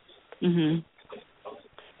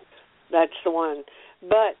 That's the one.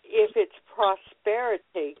 But if it's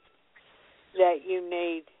prosperity that you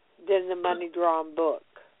need, then the money drawing book.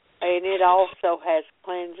 And it also has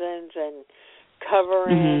cleansings and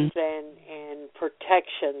coverings and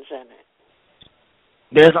protections in it.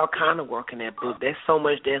 There's all kind of work in that book. There's so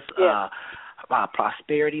much. There's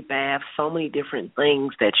prosperity baths, so many different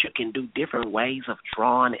things that you can do, different ways of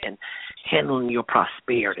drawing and handling your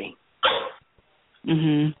prosperity.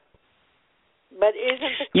 But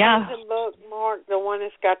isn't the cleansing book, Mark, the one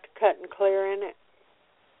that's got the cut and clear in it?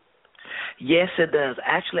 Yes, it does.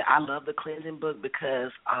 Actually, I love the cleansing book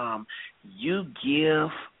because you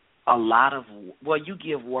give a lot of, you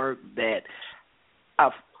give work that,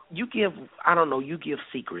 you give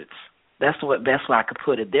secrets. That's what I could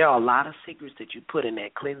put it. There are a lot of secrets that you put in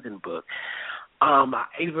that cleansing book. I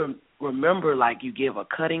even remember, you give a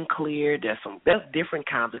cutting clear. There's different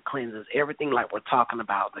kinds of cleanses. Everything like we're talking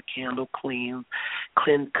about, the candle cutting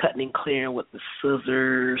and clearing with the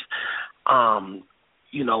scissors,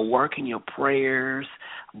 working your prayers,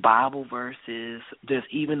 Bible verses.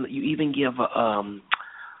 You even give a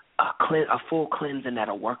full cleansing that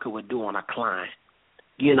a worker would do on a client.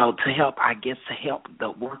 To help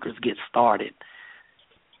the workers get started.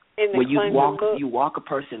 Where you walk a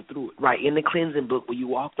person through it, right? In the cleansing book, where you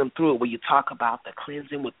walk them through it, where you talk about the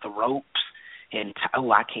cleansing with the ropes, and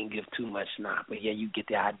I can't give too much now, but you get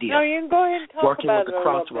the idea. No, you can go ahead and talk working about with the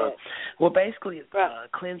crossroads. Well, basically, it's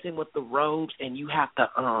cleansing with the robes, and you have to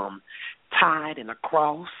tie it in a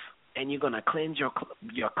cross, and you're going to cleanse your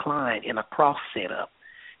client in a cross setup.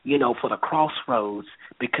 For the crossroads,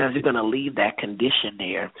 because you're going to leave that condition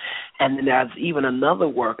there. And then there's even another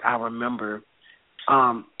work I remember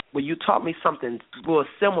where you taught me something real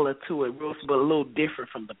similar to it, but a little different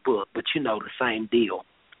from the book, but the same deal.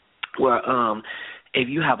 Where if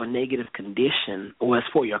you have a negative condition, or it's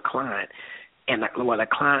for your client, and the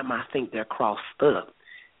client might think they're crossed up,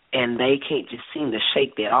 and they can't just seem to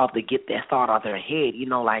shake that off to get that thought out of their head,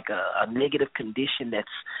 like a negative condition that's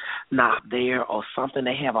not there or something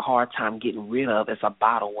they have a hard time getting rid of. It's a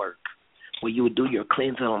bottle work where you would do your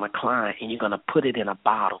cleansing on a client and you're going to put it in a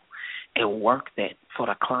bottle and work that for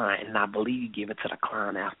the client, and I believe you give it to the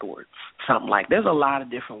client afterwards. Something like there's a lot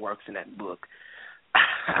of different works in that book.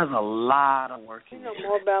 There's a lot of work in there. You know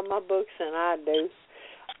more about my books than I do.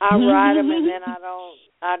 I write them and then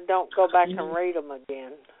I don't go back and read them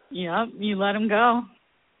again. Yeah, you let them go.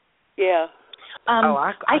 Yeah.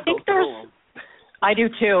 I think there's I do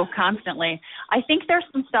too, constantly. I think there's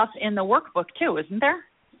some stuff in the workbook too, isn't there?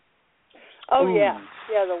 Oh, yeah.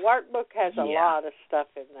 Yeah, the workbook has a lot of stuff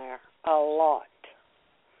in there. A lot.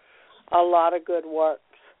 A lot of good works.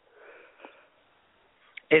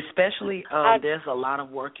 Especially, there's a lot of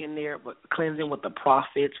work in there, but cleansing with the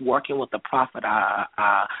prophets, working with the prophet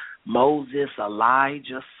Moses,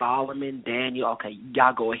 Elijah, Solomon, Daniel. Okay,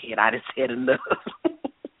 y'all go ahead. I just said enough.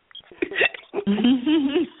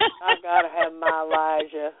 I gotta have my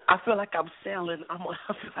Elijah. I feel like I'm selling. I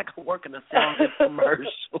feel like I'm working a sales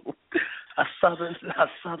commercial, a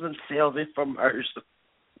southern sales infomercial.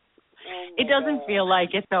 It doesn't feel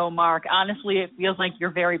like it, though, Mark. Honestly, it feels like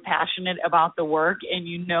you're very passionate about the work and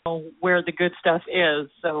you know where the good stuff is.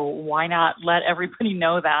 So why not let everybody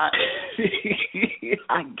know that?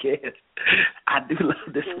 I guess. I do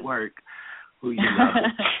love this work. Who you love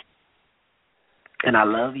it. And I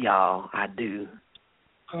love y'all. I do.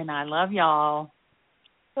 And I love y'all.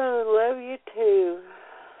 I love you, too.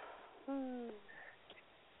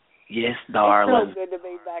 Yes, darling. It's so good to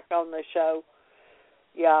be back on the show.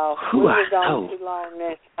 Y'all, we were gone too long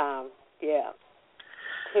this time. Yeah,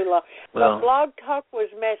 too long. Well, the Blog Talk was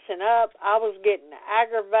messing up. I was getting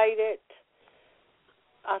aggravated.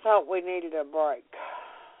 I thought we needed a break.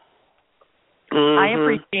 Mm-hmm. I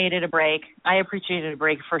appreciated a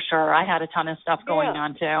break for sure. I had a ton of stuff going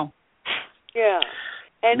on, too. Yeah,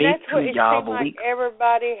 and Me that's too, what it y'all, seemed like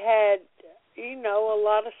everybody had, a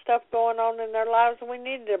lot of stuff going on in their lives. We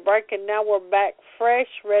needed a break, and now we're back fresh,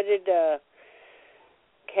 ready to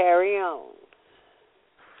carry on.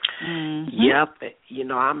 Mm-hmm. Yep.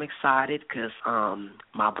 I'm excited because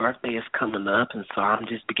my birthday is coming up, and so I'm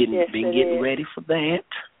just getting ready for that.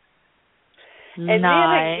 And then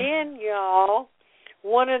again, y'all,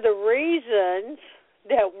 one of the reasons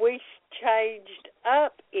that we changed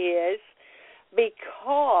up is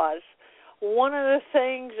because one of the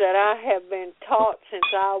things that I have been taught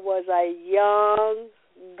since I was a young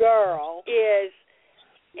girl is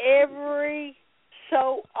every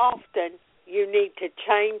so often you need to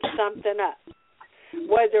change something up,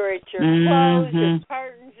 whether it's your clothes, your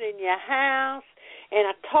curtains in your house. And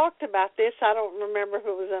I talked about this. I don't remember if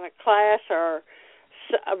it was in a class or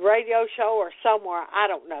a radio show or somewhere. I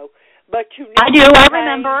don't know. But you need to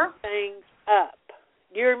change things up.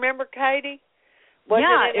 Do you remember, Katie?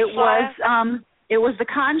 It was the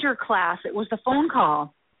conjure class. It was the phone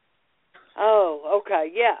call. Oh, okay,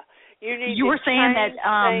 yeah. You were saying change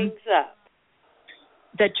that things up.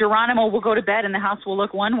 That Geronimo will go to bed and the house will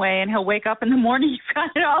look one way, and he'll wake up in the morning, you've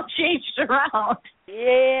got it all changed around.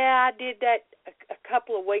 Yeah, I did that a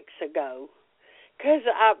couple of weeks ago because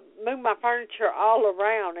I moved my furniture all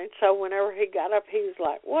around, and so whenever he got up, he was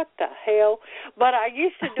like, what the hell? But I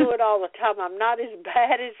used to do it all the time. I'm not as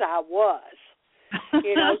bad as I was.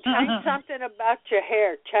 Change something about your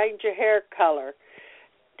hair. Change your hair color.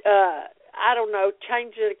 I don't know,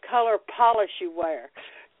 change the color of polish you wear.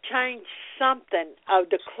 Change something of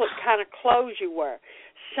the kind of clothes you wear.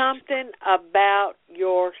 Something about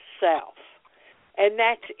yourself. And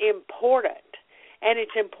that's important. And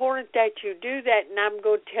it's important that you do that, and I'm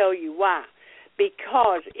going to tell you why.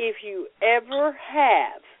 Because if you ever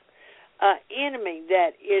have an enemy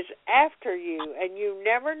that is after you, and you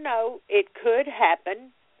never know, it could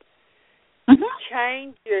happen,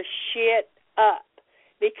 change your shit up.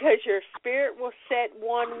 Because your spirit will set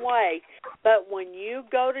one way, but when you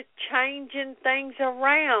go to changing things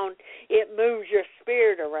around, it moves your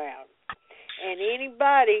spirit around. And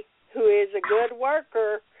anybody who is a good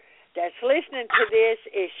worker that's listening to this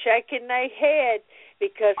is shaking their head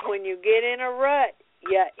because when you get in a rut,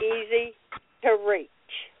 you're easy to reach.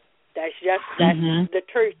 That's the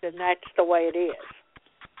truth, and that's the way it is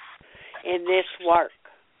in this work.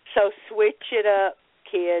 So switch it up,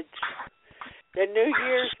 kids. The new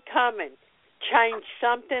year's coming. Change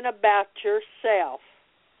something about yourself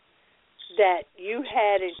that you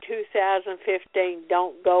had in 2015.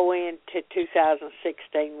 Don't go into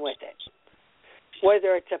 2016 with it.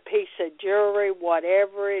 Whether it's a piece of jewelry,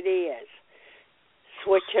 whatever it is,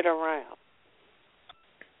 switch it around.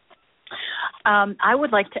 I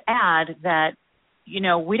would like to add that,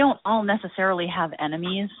 we don't all necessarily have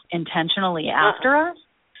enemies intentionally after us.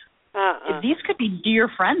 These could be dear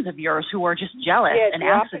friends of yours who are just jealous and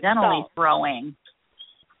accidentally throwing.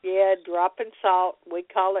 Yeah, dropping salt. We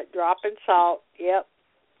call it dropping salt. Yep.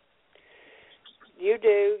 You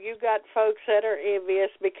do. You got folks that are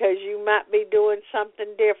envious because you might be doing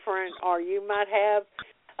something different or you might have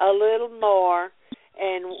a little more,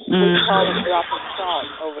 and we call it dropping salt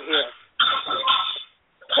over here.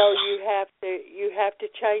 So you have to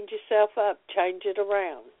change yourself up, change it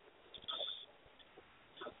around.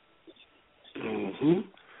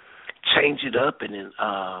 Change it up and then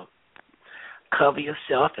cover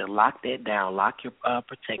yourself and lock that down. Lock your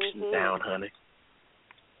protections down, honey.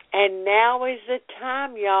 And now is the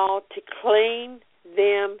time, y'all, to clean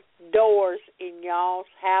them doors in y'all's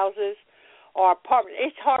houses or apartments.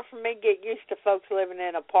 It's hard for me to get used to folks living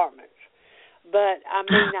in apartments. But, I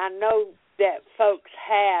mean, I know that folks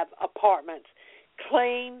have apartments.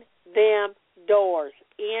 Clean them doors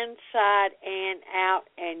inside and out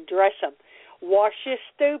and dress them. Wash your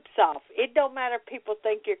stoops off. It don't matter if people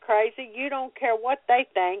think you're crazy. You don't care what they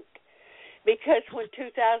think, because when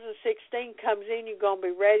 2016 comes in, you're going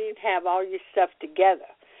to be ready and have all your stuff together.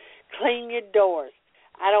 Clean your doors.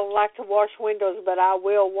 I don't like to wash windows, but I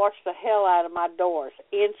will wash the hell out of my doors,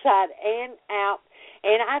 inside and out.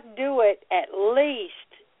 And I do it at least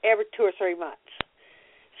every 2 or 3 months,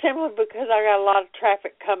 simply because I got a lot of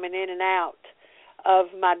traffic coming in and out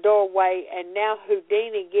of my doorway, and now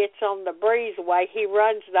Houdini gets on the breezeway. He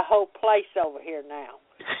runs the whole place over here now.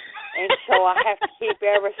 And so I have to keep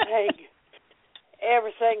everything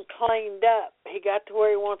cleaned up. He got to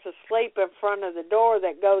where he wants to sleep in front of the door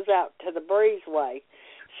that goes out to the breezeway.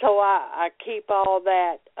 So I keep all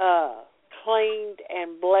that cleaned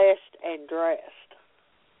and blessed and dressed.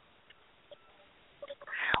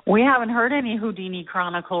 We haven't heard any Houdini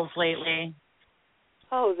Chronicles lately.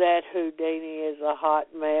 Oh, that Houdini is a hot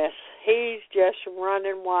mess. He's just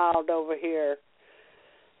running wild over here.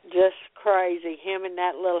 Just crazy. Him and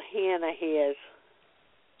that little hen of his.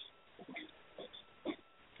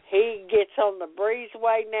 He gets on the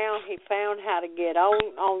breezeway now. He found how to get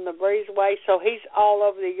on the breezeway, so he's all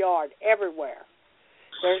over the yard, everywhere.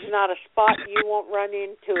 There's not a spot you won't run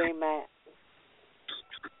into him at.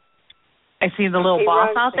 I see the little boss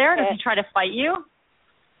out there. Does he try to fight you?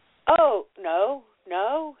 Oh, no,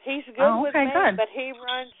 he's good with me, good. But he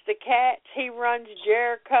runs the cats, he runs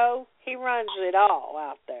Jericho, he runs it all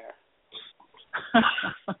out there.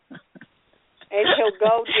 And he'll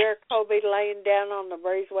go, Jericho be laying down on the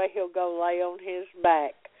breezeway, he'll go lay on his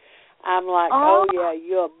back. I'm like, oh yeah,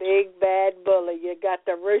 you're a big bad bully. You got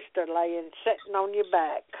the rooster sitting on your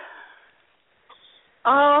back.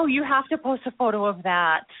 Oh, you have to post a photo of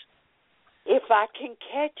that. If I can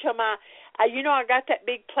catch him, I got that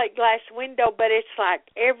big plate glass window, but it's like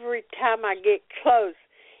every time I get close,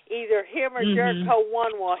 either him or Jericho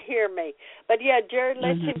one will hear me. But yeah, Jared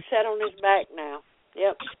lets him sit on his back now.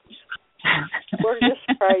 Yep. We're just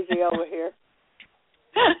crazy over here.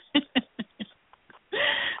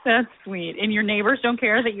 That's sweet. And your neighbors don't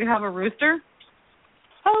care that you have a rooster?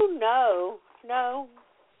 Oh, no,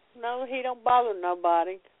 he don't bother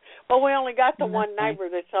nobody. Well, we only got the one neighbor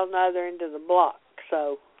that's on the other end of the block,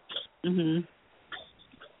 so.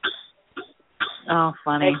 Oh,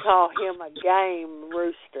 funny. They call him a game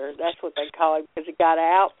rooster. That's what they call him, because he got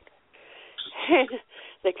out. And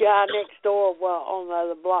the guy next door, on the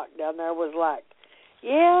other block down there, was like,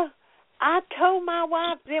 yeah, I told my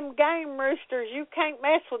wife them game roosters, you can't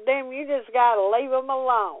mess with them. You just got to leave them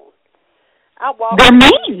alone. I walked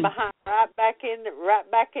behind right back in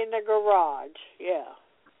the garage. Yeah.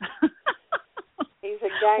 He's a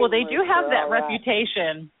game Well, they do have that right.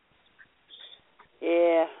 reputation.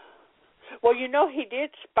 Yeah. Well, he did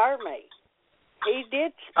spur me. He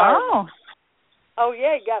did spur me. Oh,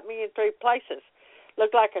 yeah, he got me in 3 places.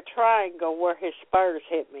 Looked like a triangle where his spurs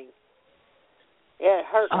hit me. Yeah, it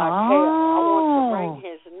hurt like hell. I wanted to wring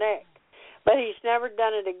his neck. But he's never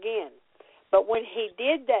done it again. But when he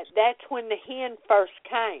did that, that's when the hen first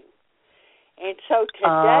came. And so today he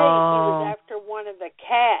was after one of the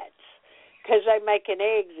cats because they making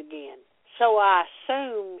eggs again. So I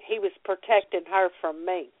assume he was protecting her from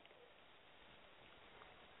me.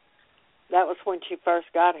 That was when she first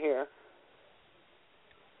got here.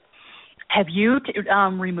 Have you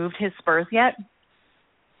removed his spurs yet?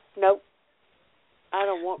 Nope. I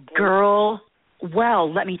don't want to. Girl,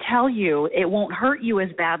 well, let me tell you, it won't hurt you as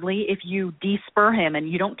badly if you de-spur him and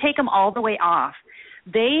you don't take him all the way off.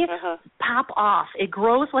 They pop off. It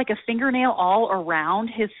grows like a fingernail all around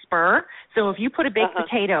his spur. So if you put a baked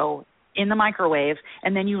potato in the microwave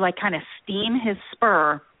and then you kind of steam his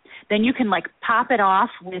spur, then you can pop it off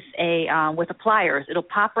with a pliers. It'll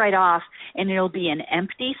pop right off, and it'll be an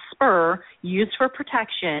empty spur used for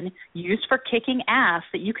protection, used for kicking ass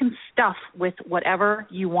that you can stuff with whatever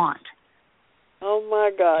you want. Oh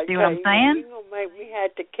my God! See what I'm saying? You gonna make me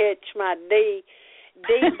have to catch my D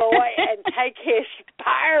boy and take his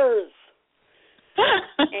spurs.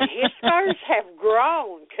 And his spurs have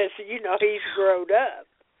grown because he's grown up.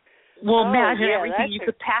 Well, imagine everything you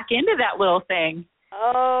could pack into that little thing.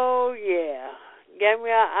 Oh, yeah. Give me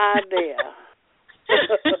an idea.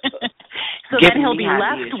 So then he'll be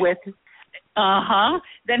left with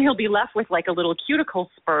Then he'll be left with like a little cuticle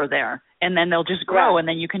spur there, and then they'll just grow, and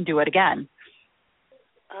then you can do it again.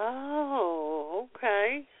 Oh,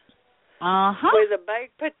 okay. With a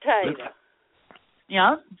baked potato.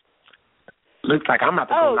 Yep. Looks like I'm about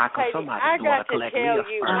to go knock on somebody's I door got to collect to me tell a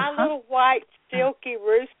you, spur. my little white silky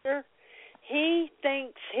rooster, he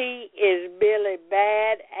thinks he is Billy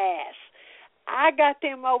Badass. I got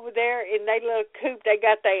them over there in their little coop. They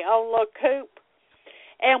got their own little coop.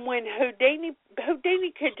 And when Houdini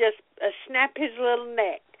could just snap his little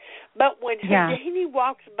neck. But when Houdini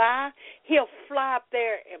walks by, he'll fly up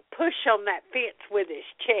there and push on that fence with his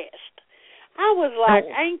chest. I was like,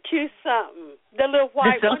 ain't you something? The little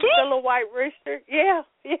white one, the little white rooster. Yeah.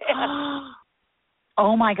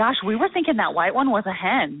 Oh, my gosh. We were thinking that white one was a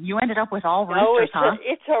hen. You ended up with all roosters, huh?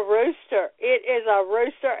 It's a rooster. It is a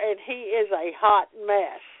rooster, and he is a hot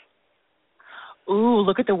mess. Ooh,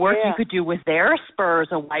 look at the work you could do with their spurs,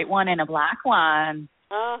 a white one and a black one.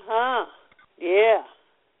 Yeah.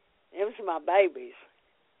 Them's my babies.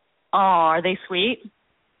 Oh, are they sweet?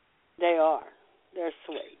 They are. They're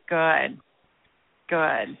sweet. Good.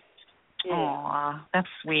 Yeah. Aw, that's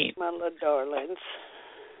sweet. My little darlings.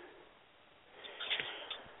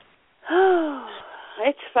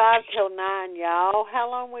 It's 5 till 9, y'all. How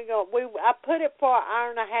long we go? I put it for an hour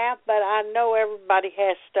and a half, but I know everybody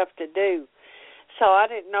has stuff to do, so I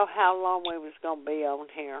didn't know how long we was going to be on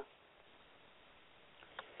here.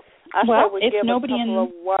 I said we give a couple of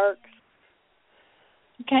works.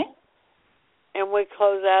 Okay. And we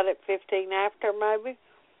close out at 15 after, maybe?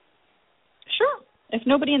 Sure. If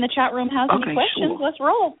nobody in the chat room has any questions, let's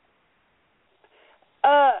roll.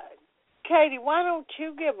 Katie, why don't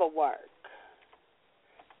you give a work?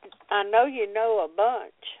 I know you know a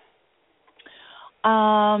bunch.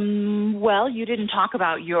 Well, you didn't talk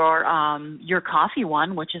about your coffee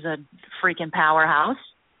one, which is a freaking powerhouse.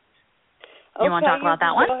 You want to talk about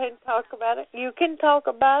that one? Go ahead and talk about it. You can talk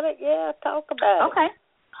about it. Yeah, talk about it. Okay.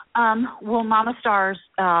 Well, Momma Starr's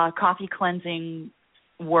coffee cleansing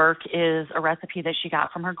work is a recipe that she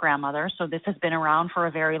got from her grandmother. So this has been around for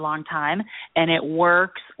a very long time, and it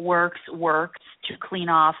works to clean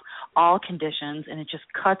off all conditions, and it just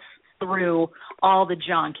cuts through all the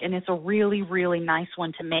junk, and it's a really, really nice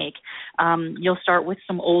one to make. You'll start with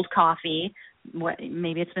some old coffee.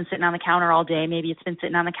 Maybe it's been sitting on the counter all day. Maybe it's been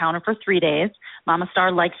sitting on the counter for 3 days. Momma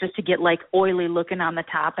Starr likes it to get like oily looking on the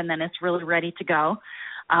top, and then it's really ready to go.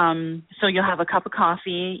 So you'll have a cup of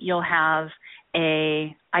coffee. You'll have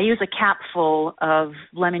I use a capful of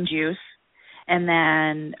lemon juice, and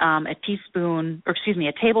then a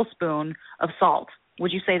tablespoon of salt.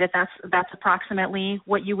 Would you say that's approximately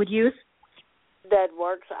what you would use? That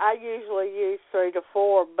works. I usually use 3 to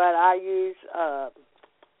 4, but I use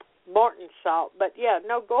Morton salt. But yeah,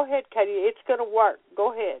 no, go ahead, Katie. It's going to work.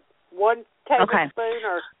 Go ahead. 1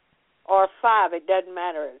 tablespoon or 5, it doesn't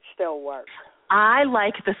matter. It still works. I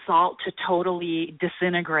like the salt to totally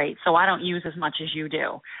disintegrate, so I don't use as much as you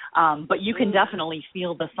do. But you can definitely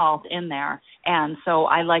feel the salt in there. And so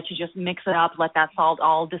I like to just mix it up, let that salt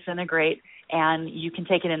all disintegrate, and you can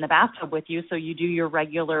take it in the bathtub with you. So you do your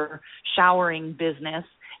regular showering business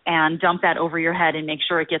and dump that over your head and make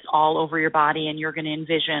sure it gets all over your body, and you're going to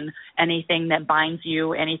envision anything that binds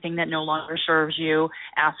you, anything that no longer serves you.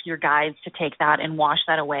 Ask your guides to take that and wash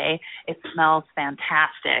that away. It smells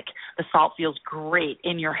fantastic. The salt feels great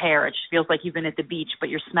in your hair. It just feels like you've been at the beach, but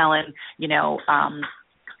you're smelling,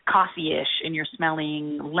 coffee-ish, and you're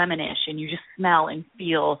smelling lemonish, and you just smell and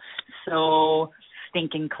feel so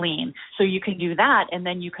stinking clean. So you can do that, and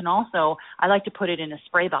then you can also, I like to put it in a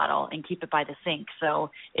spray bottle and keep it by the sink. So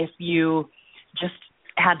if you just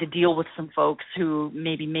had to deal with some folks who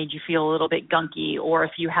maybe made you feel a little bit gunky, or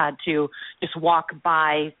if you had to just walk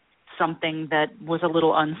by something that was a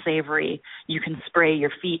little unsavory, you can spray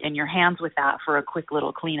your feet and your hands with that for a quick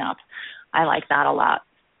little cleanup. I like that a lot.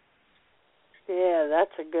 Yeah,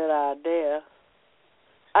 that's a good idea.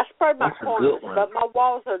 I spray my corners, but my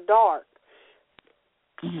walls are dark.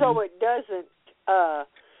 So it doesn't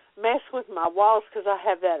mess with my walls because I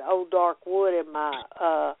have that old dark wood in my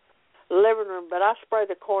living room, but I spray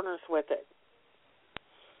the corners with it.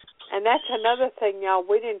 And that's another thing, y'all.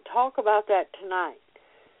 We didn't talk about that tonight.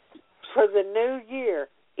 For the new year,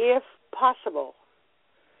 if possible,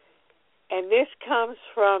 and this comes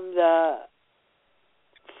from the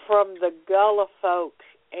Gullah folks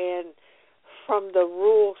and from the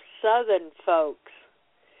rural Southern folks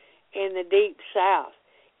in the Deep South,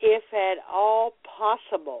 if at all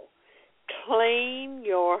possible, clean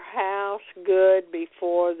your house good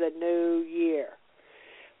before the new year.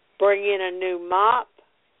 Bring in a new mop,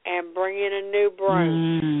 and bring in a new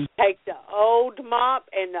broom. Take the old mop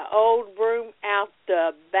and the old broom out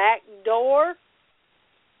the back door.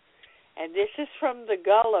 And this is from the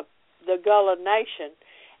Gullah Nation,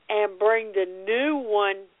 and bring the new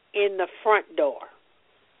one in the front door.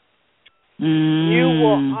 You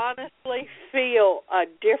will honestly feel a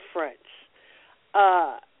difference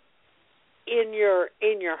in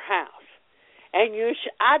your house, and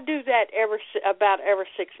I do that about every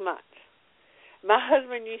 6 months. My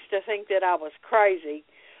husband used to think that I was crazy,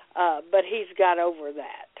 but he's got over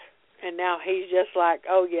that, and now he's just like,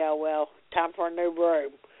 oh yeah, well, time for a new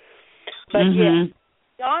broom. But yes,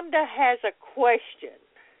 Donda has a question.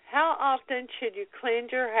 How often should you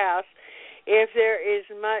cleanse your house if there is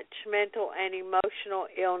much mental and emotional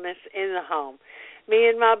illness in the home? Me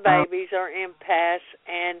and my babies are empaths,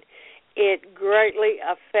 and it greatly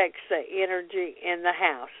affects the energy in the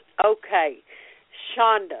house. Okay,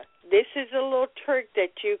 Shonda, this is a little trick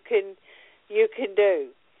that you can do.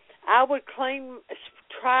 I would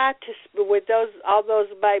with all those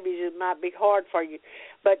babies, it might be hard for you,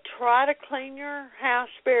 but try to clean your house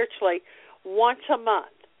spiritually once a month.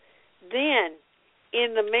 Then,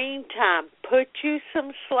 in the meantime, put you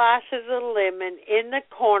some slices of lemon in the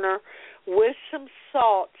corner with some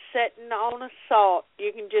salt, setting on a salt.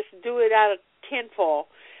 You can just do it out of tinfoil.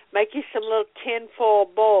 Make you some little tinfoil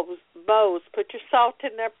bows. Put your salt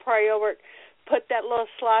in there, pray over it. Put that little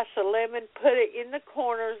slice of lemon, put it in the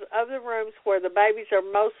corners of the rooms where the babies are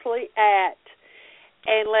mostly at,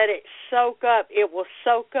 and let it soak up. It will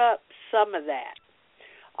soak up some of that.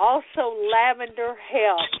 Also, lavender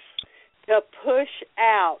helps to push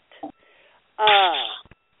out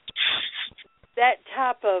that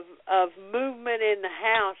type of movement in the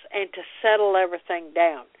house and to settle everything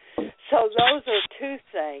down. So those are two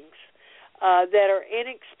things that are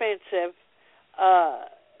inexpensive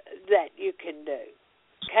that you can do.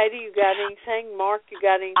 Katie, you got anything? Mark, you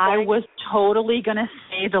got anything? I was totally going to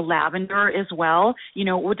say the lavender as well. You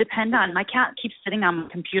know, it would depend on, my cat keeps sitting on my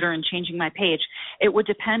computer and changing my page. It would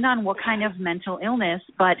depend on what kind of mental illness,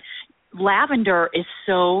 but lavender is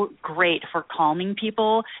so great for calming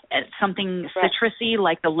people. Something citrusy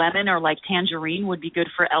like the lemon or like tangerine would be good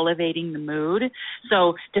for elevating the mood.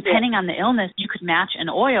 So depending on the illness, you could match an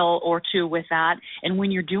oil or two with that. And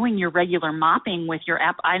when you're doing your regular mopping with your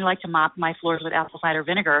I like to mop my floors with apple cider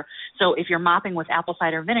vinegar. So if you're mopping with apple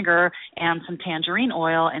cider vinegar and some tangerine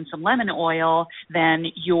oil and some lemon oil, then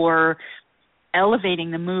you're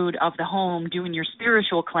elevating the mood of the home, doing your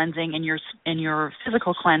spiritual cleansing and your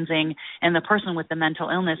physical cleansing, and the person with the mental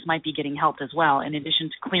illness might be getting help as well, in addition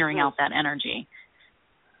to clearing out that energy.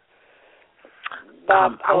 I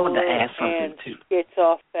want to add something too.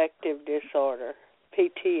 Schizoaffective disorder,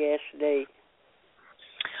 PTSD.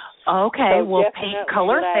 Okay, so well, paint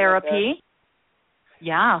color therapy.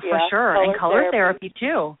 Yeah, for sure. And color therapy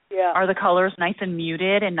too. Yeah. Are the colors nice and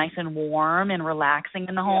muted and nice and warm and relaxing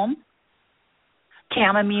in the home?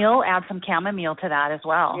 Chamomile, add some chamomile to that as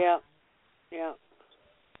well. Yeah, yeah.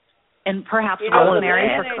 And perhaps rosemary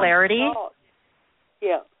for clarity.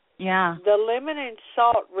 Yeah. Yeah. The lemon and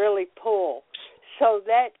salt really pull. So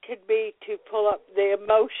that could be to pull up the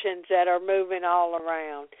emotions that are moving all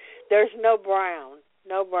around. There's no brown.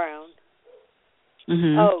 No brown.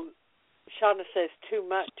 Mm-hmm. Oh, Shauna says too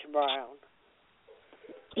much brown.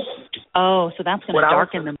 Oh, so that's going to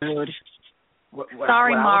darken the mood.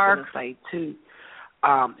 Sorry, Mark. I was going to say, too,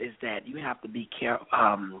 is that you have to be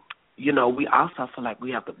careful. You know, we also feel like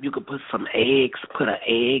you could put some eggs, put an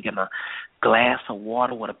egg in a glass of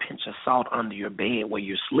water with a pinch of salt under your bed where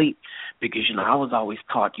you sleep, because, you know, I was always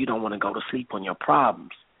taught you don't want to go to sleep on your problems.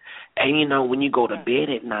 And, you know, when you go to bed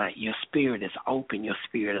at night, your spirit is open, your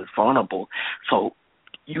spirit is vulnerable. So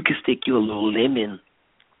you can stick you a little lemon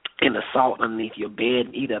and the salt underneath your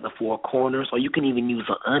bed, either the four corners, or you can even use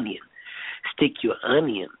an onion. Stick your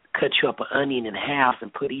onion, cut you up an onion in half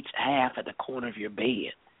and put each half at the corner of your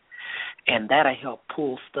bed. And that'll help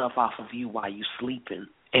pull stuff off of you while you're sleeping,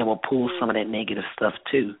 and will pull some of that negative stuff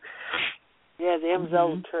too. Yeah, them's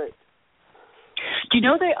old tricks. Do you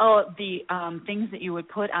know the things that you would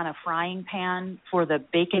put on a frying pan for the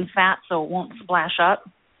bacon fat so it won't splash up?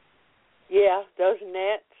 Yeah, those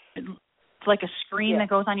nets. It's like a screen that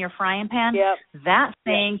goes on your frying pan. Yep. That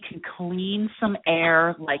thing can clean some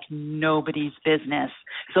air like nobody's business.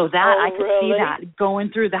 So that I could see that going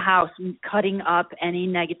through the house, cutting up any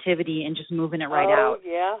negativity and just moving it right out. Oh,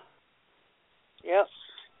 yeah. Yep.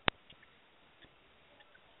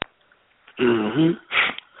 Mhm.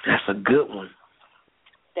 That's a good one.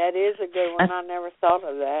 That is a good one. I never thought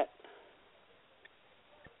of that.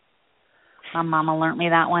 My mama learned me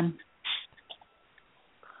that one.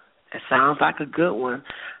 It sounds like a good one.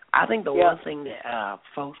 I think the one thing that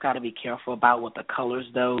folks got to be careful about with the colors,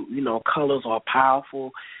 though, colors are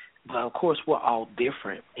powerful, but of course we're all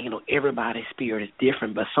different. Everybody's spirit is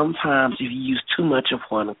different, but sometimes if you use too much of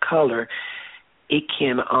one color, it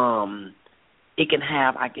can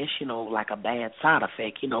have, I guess, like a bad side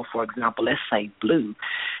effect. For example, let's say blue.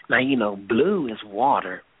 Now, blue is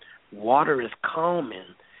water. Water is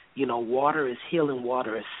calming. Water is healing.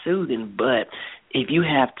 Water is soothing. But if you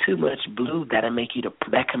have too much blue, that can make you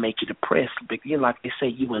depressed. Like they say,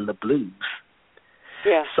 you in the blues.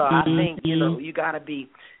 Yeah. So I think you got to be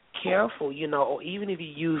careful. Or even if you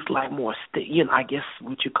use like more, I guess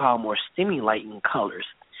what you call more stimulating colors.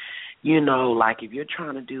 Like if you're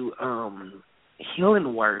trying to do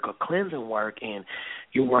healing work or cleansing work, and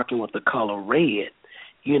you're working with the color red,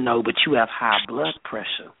 but you have high blood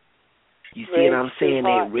pressure. You see what I'm saying?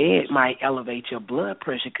 That red might elevate your blood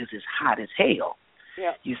pressure because it's hot as hell.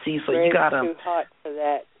 Yeah. You see, so Red's you gotta too hot for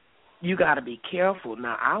that. You gotta be careful.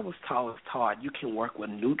 Now, I was taught you can work with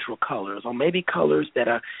neutral colors, or maybe colors that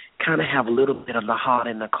are kind of have a little bit of the hot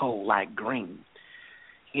and the cold, like green.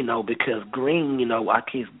 Because green,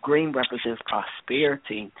 green represents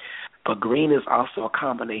prosperity, but green is also a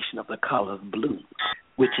combination of the color blue,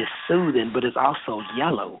 which is soothing, but it's also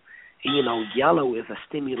yellow. Yellow is a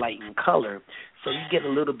stimulating color, so you get a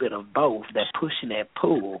little bit of both, that push and that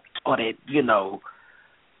pull, or that,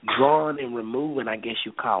 drawing and removing, I guess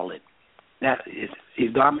you call it. Does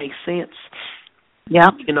that make sense? Yeah.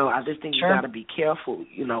 I just think you got to be careful,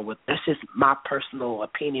 that's just my personal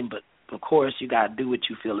opinion, but of course you got to do what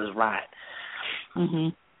you feel is right.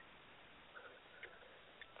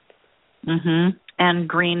 And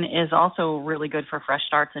green is also really good for fresh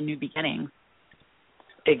starts and new beginnings.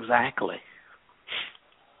 Exactly.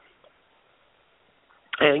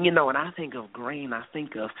 And, when I think of green, I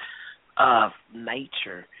think of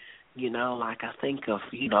nature, like I think of,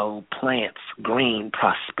 plants, green,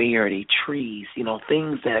 prosperity, trees,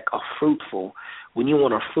 things that are fruitful. When you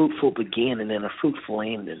want a fruitful beginning and a fruitful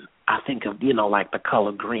ending, I think of, like the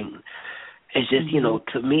color green. It's just,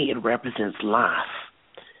 to me it represents life.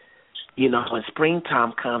 When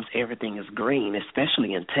springtime comes, everything is green,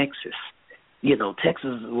 especially in Texas.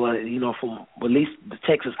 Texas was, from at least the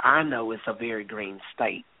Texas I know, is a very green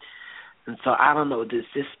state. And so I don't know,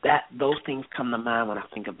 those things come to mind when I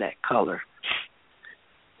think of that color.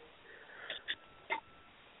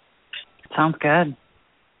 Sounds good.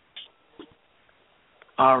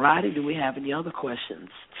 All righty, do we have any other questions?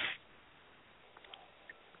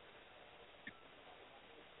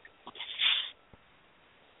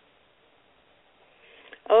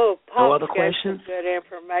 Oh, no other Pop's got questions? some good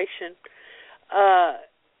information.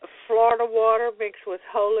 Florida water mixed with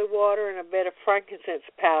holy water and a bit of frankincense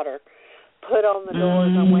powder put on the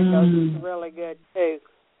doors and windows is really good too.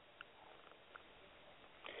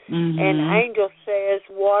 And Angel says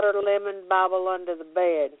water, lemon, Bible under the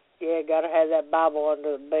bed. Yeah, got to have that Bible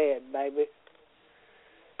under the bed, baby.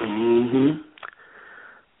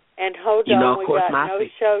 And hold on, we got No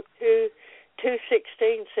Show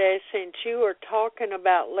 216 says, since you are talking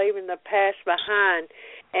about leaving the past behind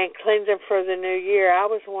and cleansing for the new year, I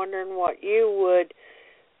was wondering what you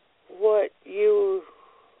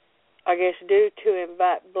I guess, do to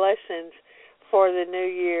invite blessings for the new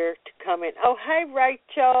year to come in. Oh, hey,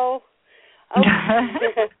 Rachel.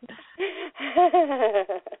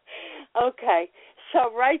 Okay,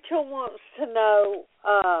 so Rachel wants to know,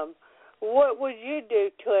 what would you do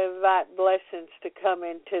to invite blessings to come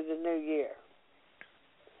into the new year?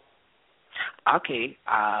 Okay,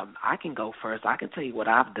 I can go first. I can tell you what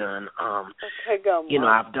I've done. Okay, go,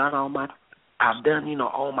 Mark. I've done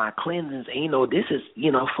all my cleansings. And, this is,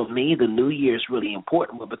 for me, the New Year is really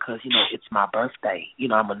important because, it's my birthday.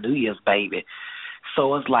 I'm a New Year's baby.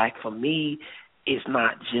 So it's like, for me, it's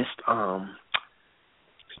not just,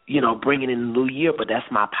 bringing in the New Year, but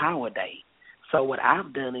that's my power day. So what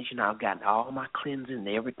I've done is, I've gotten all my cleansing and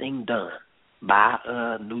everything done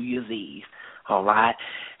by New Year's Eve. All right,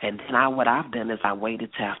 and then what I've done is I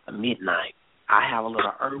waited till after midnight. I have a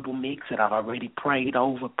little herbal mix that I've already prayed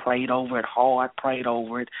over it hard, prayed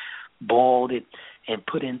over it, boiled it, and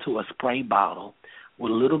put into a spray bottle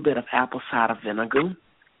with a little bit of apple cider vinegar.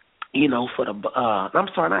 I'm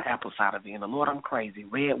sorry, not apple cider vinegar. Lord, I'm crazy.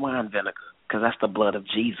 Red wine vinegar, because that's the blood of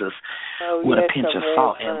Jesus, with a pinch of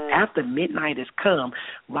salt. And after midnight has come,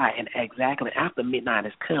 right, and exactly after midnight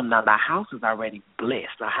has come, now the house is already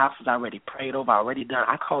blessed. The house is already prayed over, already done.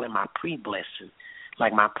 I call it my pre-blessing,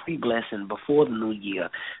 like my pre-blessing before the new year.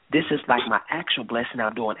 This is like my actual blessing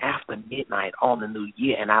I'm doing after midnight on the new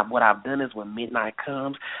year. And what I've done is when midnight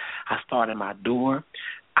comes, I start at my door,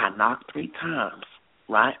 I knock 3 times.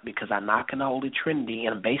 right? Because I knock in the Holy Trinity,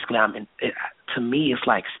 and basically to me, it's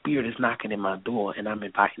like Spirit is knocking in my door, and I'm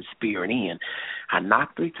inviting Spirit in. I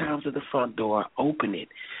knock 3 times at the front door, open it,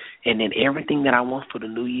 and then everything that I want for the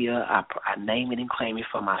new year, I name it and claim it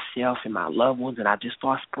for myself and my loved ones, and I just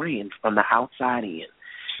start spraying from the outside in.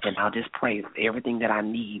 And I'll just pray everything that I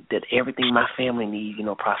need, that everything my family needs,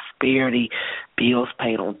 prosperity, bills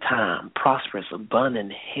paid on time, prosperous,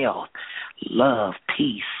 abundant health, love,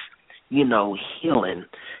 peace, healing,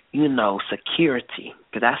 security,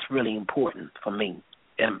 because that's really important for me.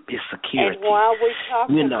 It's security. And while we're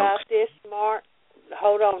talking about this, Mark,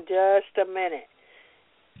 hold on just a minute.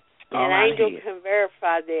 And Angel can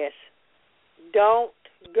verify this. Don't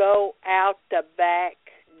go out the back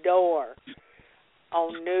door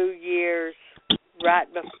on New Year's, right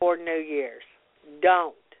before New Year's.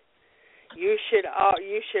 Don't. You should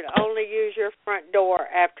only use your front door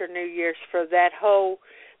after New Year's for the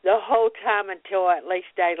whole time until at least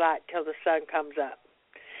daylight, till the sun comes up.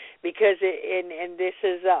 Because and this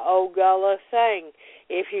is the old Gullah thing.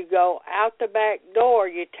 If you go out the back door,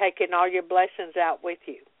 you're taking all your blessings out with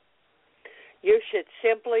you. You should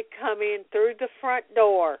simply come in through the front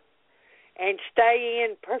door and stay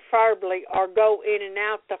in preferably, or go in and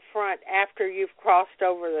out the front after you've crossed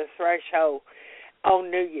over the threshold on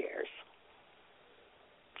New Year's.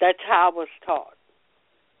 That's how I was taught.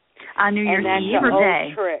 On New Year's Eve or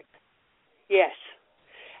day? Trick. Yes.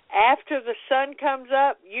 After the sun comes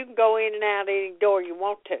up, you can go in and out any door you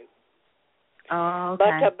want to. Oh, okay.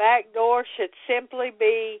 But the back door should simply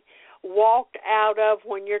be walked out of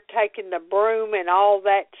when you're taking the broom and all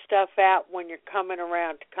that stuff out when you're coming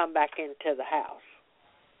around to come back into the house.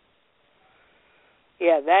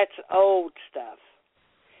 Yeah, that's old stuff.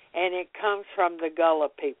 And it comes from the Gullah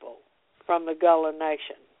people, from the Gullah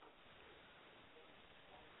nation.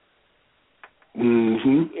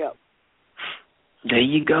 Mm-hmm. Yep. There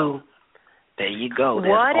you go. That's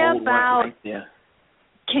what old about, work right there.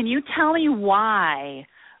 Can you tell me why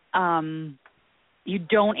you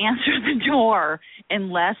don't answer the door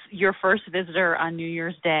unless your first visitor on New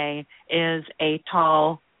Year's Day is a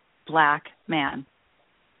tall black man?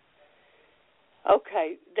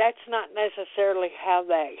 Okay, that's not necessarily how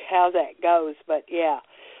that goes, but yeah.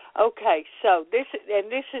 Okay, so this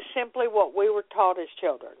is simply what we were taught as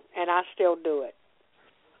children, and I still do it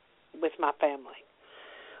with my family.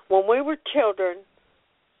 When we were children,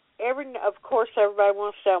 of course everybody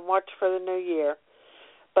wants to watch for the new year,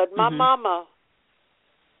 but my mama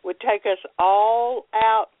would take us all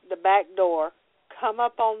out the back door, come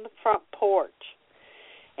up on the front porch,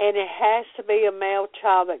 and it has to be a male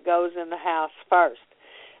child that goes in the house first,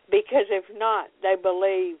 because if not, they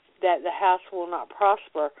believe that the house will not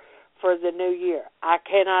prosper for the new year. I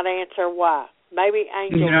cannot answer why. Maybe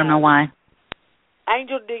Angel You don't know why?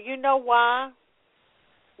 Angel, do you know why?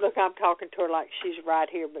 Look, I'm talking to her like she's right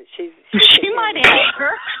here, but she might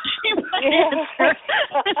answer. She might answer.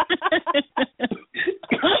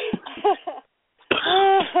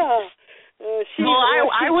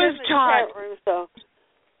 I was taught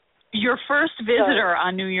your first visitor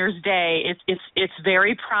on New Year's Day, it's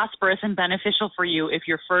very prosperous and beneficial for you if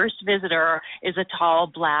your first visitor is a tall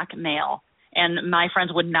black male. And my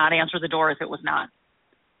friends would not answer the door if it was not.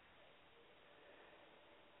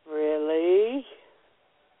 Really?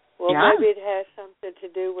 Well, yeah. Maybe it has something to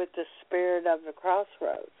do with the spirit of the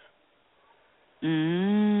crossroads.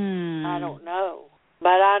 I don't know.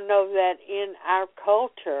 But I know that in our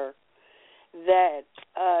culture that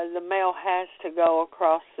the male has to go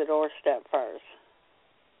across the doorstep first.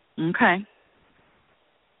 Okay.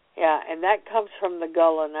 Yeah, and that comes from the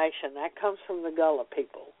Gullah nation. That comes from the Gullah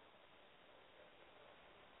people.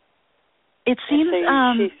 It seems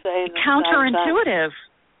counterintuitive.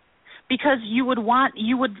 Because you would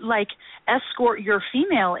escort your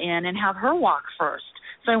female in and have her walk first.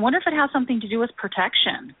 So I wonder if it has something to do with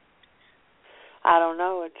protection. I don't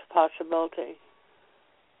know. It's a possibility.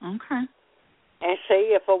 Okay. And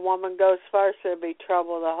see, if a woman goes first, there'll be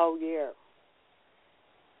trouble the whole year.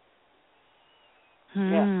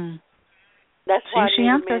 Yeah. That's why I need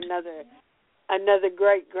another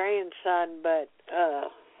great grandson, but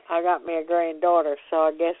I got me a granddaughter, so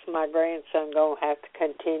I guess my grandson gonna have to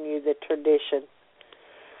continue the tradition.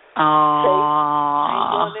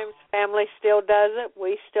 Aww. See, family still does it.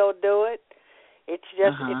 We still do it. It's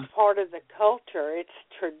just it's part of the culture. It's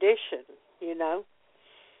tradition, you know.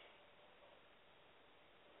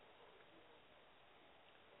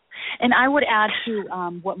 And I would add to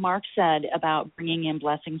what Mark said about bringing in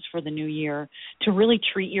blessings for the new year, to really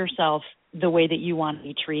treat yourself the way that you want to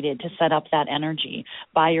be treated, to set up that energy.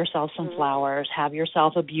 Buy yourself some flowers, have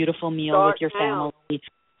yourself a beautiful meal with your family.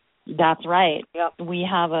 That's right. Yep. We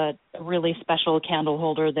have a really special candle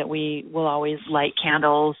holder that we will always light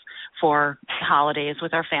candles for holidays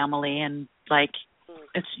with our family, and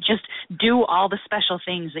it's just do all the special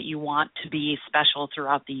things that you want to be special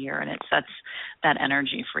throughout the year, and it sets that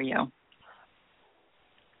energy for you.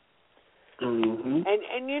 Mm-hmm. And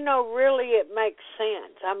really it makes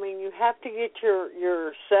sense. I mean, you have to get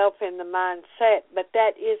yourself in the mindset, but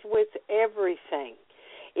that is with everything.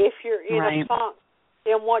 If you're in a funk,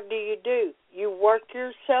 then what do? You work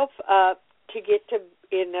yourself up to get to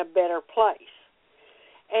in a better place.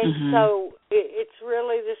 And so it's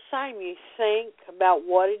really the same. You think about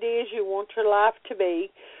what it is you want your life to be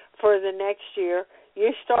for the next year.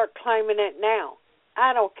 You start claiming it now.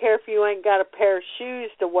 I don't care if you ain't got a pair of shoes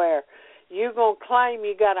to wear. You're going to claim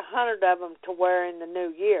you got 100 of them to wear in the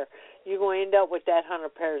new year. You're going to end up with that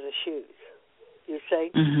 100 pairs of shoes. You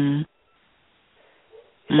see? Mm-hmm.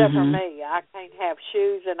 Except for me. I can't have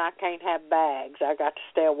shoes and I can't have bags. I got to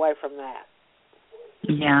stay away from that.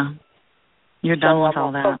 Yeah. You're done with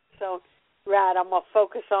all that. I'm going to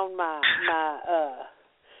focus on my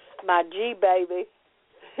G baby,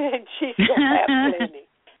 and she's going to have plenty.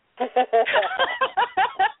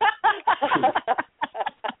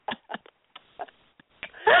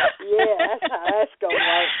 Yeah, that's how that's going to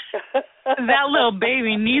work. That little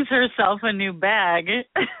baby needs herself a new bag.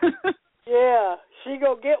 Yeah, she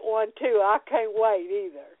going to get one, too. I can't wait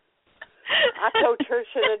either. I told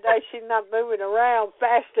Tricia today she's not moving around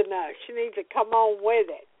fast enough. She needs to come on with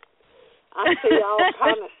it. I see all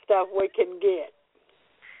kind of stuff we can get.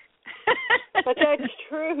 But that's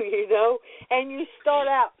true, and you start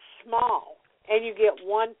out small, and you get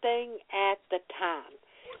one thing at the time.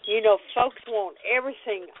 Folks want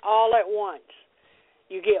everything all at once.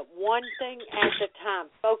 You get one thing at a time.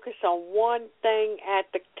 Focus on one thing at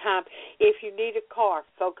the time. If you need a car,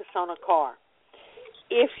 focus on a car.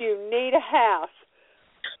 If you need a house,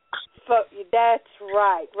 that's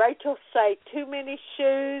right. Rachel say too many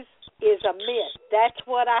shoes is a myth. That's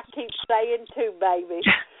what I keep saying too, baby.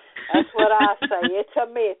 That's what I say. It's a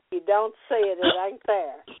myth. You don't see it. It ain't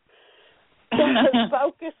there. So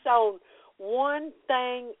focus on one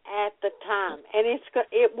thing at the time, and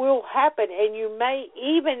it will happen, and you may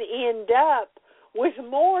even end up with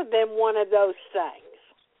more than one of those things.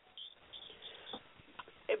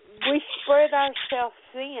 We spread ourselves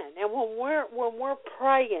thin, and when we're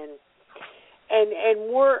praying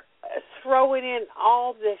and we're throwing in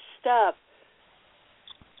all this stuff,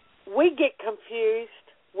 we get confused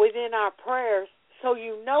within our prayers, so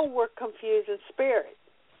we're confused in spirit.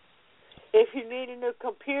 If you need a new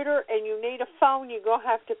computer and you need a phone, you're going to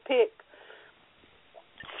have to pick,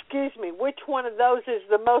 which one of those is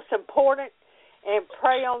the most important, and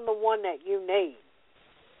pray on the one that you need.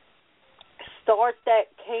 Start that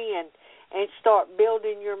can and start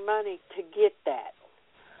building your money to get that.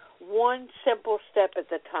 One simple step at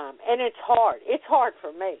a time. And it's hard. It's hard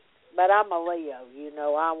for me, but I'm a Leo.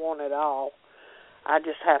 I want it all. I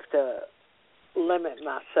just have to limit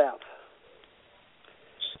myself.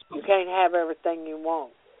 You can't have everything you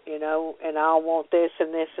want, and I want this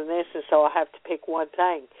and this and this, and so I have to pick one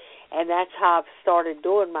thing. And that's how I've started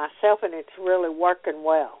doing myself, and it's really working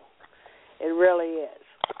well. It really is.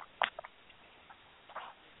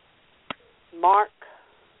 Mark?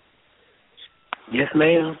 Yes,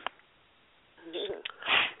 ma'am.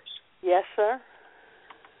 Yes, sir.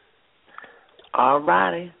 All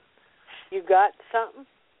righty. You got something?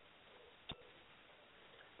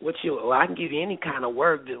 I can give you any kind of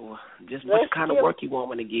work. Just what kind of work you want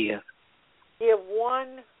me to give? Give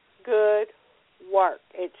one good work.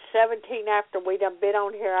 It's 17 after. We done been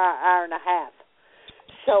on here an hour and a half.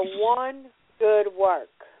 So one good work.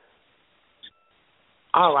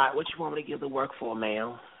 All right. What you want me to give the work for,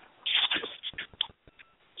 ma'am?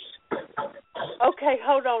 Okay,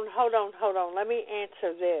 hold on. Let me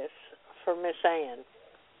answer this for Miss Ann.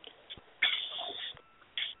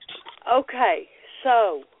 Okay,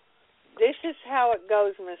 so this is how it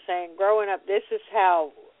goes, Miss Ann. Growing up, this is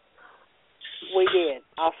how we did.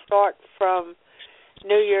 I'll start from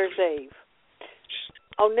New Year's Eve.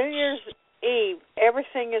 On New Year's Eve,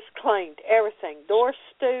 everything is cleaned. Everything. Door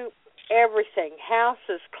stoop, everything. House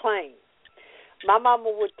is clean. My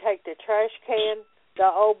mama would take the trash can, the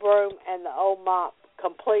old broom, and the old mop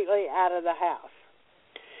completely out of the house.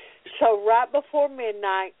 So right before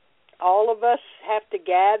midnight, all of us have to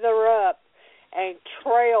gather up and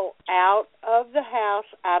trail out of the house,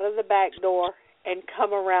 out of the back door, and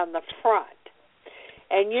come around the front.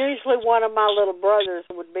 And usually one of my little brothers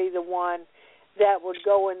would be the one that would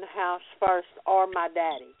go in the house first, or my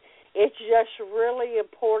daddy. It's just really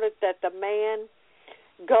important that the man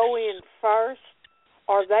go in first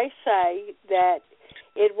or they say that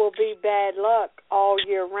it will be bad luck all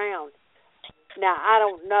year round. Now, I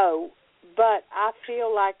don't know, but I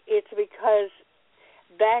feel like it's because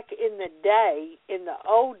back in the day, in the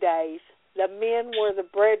old days, the men were the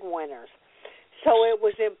breadwinners. So it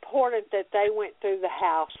was important that they went through the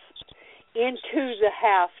house, into the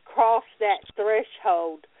house, crossed that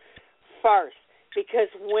threshold first, because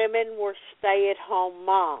women were stay-at-home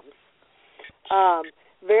moms.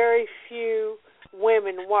 Very few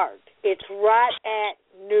women worked. It's right at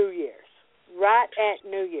New Year's.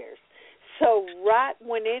 So right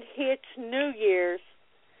when it hits New Year's,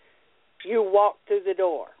 you walk through the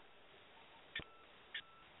door.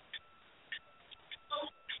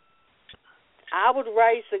 I would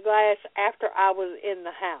raise the glass after I was in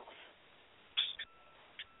the house.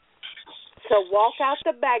 So walk out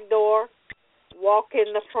the back door, walk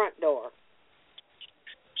in the front door.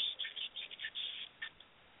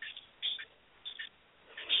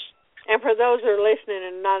 And for those who are listening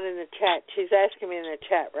and not in the chat, she's asking me in the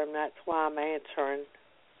chat room. That's why I'm answering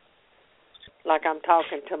like I'm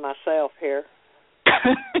talking to myself here.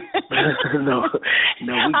 No,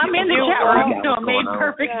 I'm in the chat room, so it made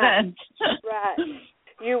perfect sense. Right.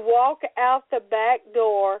 You walk out the back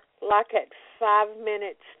door like at 5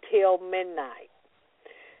 minutes till midnight.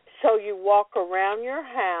 So you walk around your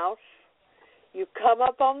house, you come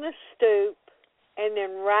up on the stoop, and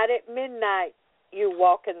then right at midnight, you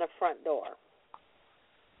walk in the front door.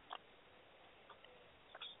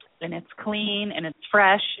 And it's clean, and it's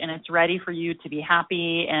fresh, and it's ready for you to be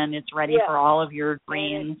happy, and it's ready for all of your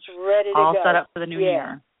dreams, all set up for the new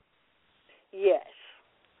year. Yes.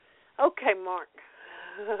 Okay, Mark.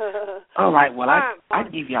 All right. Well, I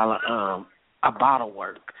give y'all a bottle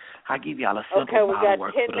work. I give y'all a simple bottle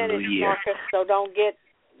work for the new year. Okay, we got 10 minutes, Marcus, so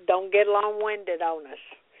don't get long-winded on us.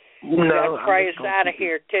 No, we got to pray us out of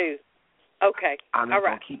here too. Okay. I'm just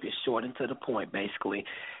going to keep it short and to the point, basically.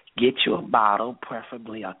 Get you a bottle,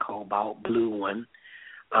 preferably a cobalt blue one.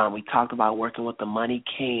 We talked about working with the money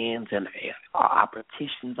cans and our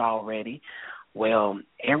partitions already. Well,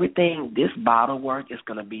 everything, this bottle work is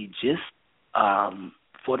going to be just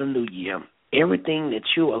for the new year. Everything that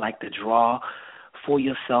you would like to draw for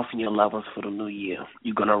yourself and your loved ones for the new year,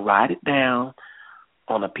 you're going to write it down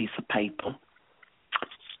on a piece of paper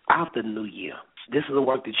after the new year. This is the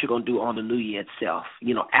work that you're going to do on the new year itself,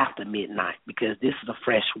 after midnight, because this is a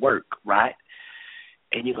fresh work, right?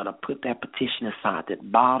 And you're going to put that petition inside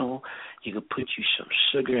that bottle. You can put you some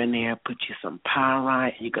sugar in there, put you some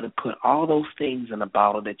pyrite, and you're going to put all those things in the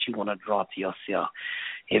bottle that you want to draw to yourself.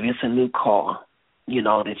 If it's a new car,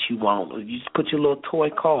 that you want, you just put your little toy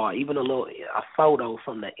car, even a photo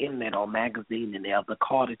from the internet or magazine in there of the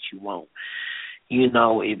car that you want.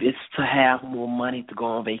 If it's to have more money to go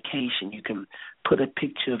on vacation, you can put a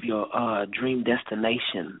picture of your dream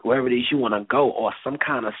destination, wherever it is you want to go, or some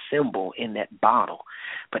kind of symbol in that bottle.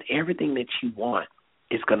 But everything that you want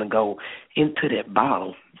is going to go into that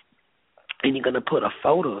bottle, and you're going to put a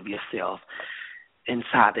photo of yourself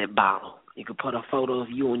inside that bottle. You can put a photo of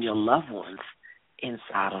you and your loved ones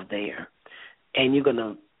inside of there. And you're going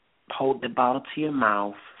to hold the bottle to your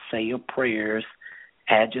mouth, say your prayers,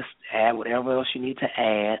 add whatever else you need to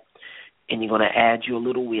add, and you're going to add you a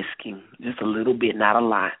little whiskey, just a little bit, not a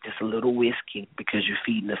lot, just a little whiskey, because you're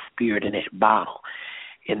feeding the spirit in that bottle.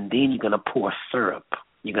 And then you're going to pour syrup.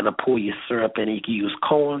 You're going to pour your syrup in. You can use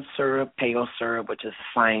corn syrup, pale syrup, which is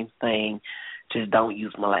the same thing. Just don't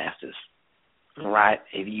use molasses, all right?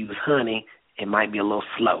 If you use honey, it might be a little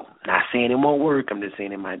slow. Not saying it won't work. I'm just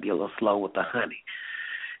saying it might be a little slow with the honey.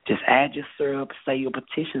 Just add your syrup, say your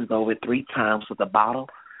petitions over it 3 times with the bottle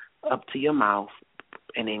up to your mouth,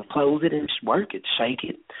 and then close it and work it, shake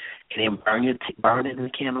it, and then burn it in the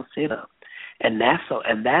candle sit up. And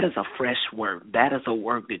that is a fresh work. That is a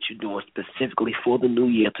work that you're doing specifically for the new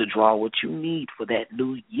year to draw what you need for that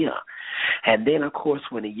new year. And then, of course,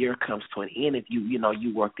 when the year comes to an end, if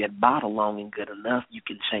you work that bottle long and good enough, you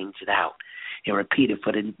can change it out and repeat it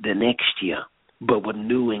for the next year, but with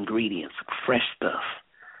new ingredients, fresh stuff.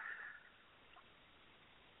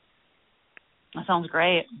 That sounds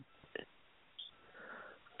great.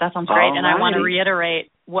 And I want to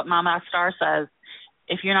reiterate what Momma Starr says.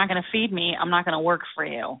 If you're not going to feed me, I'm not going to work for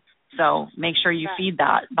you. So make sure you feed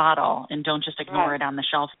that bottle and don't just ignore it on the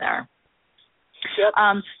shelf there. Yep.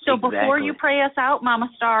 So before you pray us out, Momma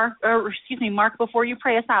Starr, Mark, before you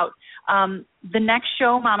pray us out, the next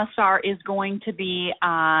show, Momma Starr, is going to be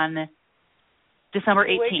on December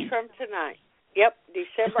 18th. 2 weeks from tonight. Yep,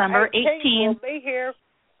 December 18th. We'll be here.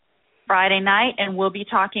 Friday night, and we'll be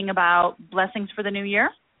talking about blessings for the new year?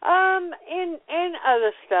 And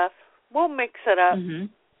other stuff. We'll mix it up. Mm-hmm.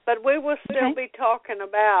 But we will still be talking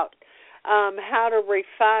about how to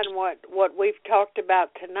refine what we've talked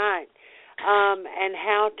about tonight, and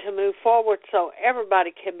how to move forward so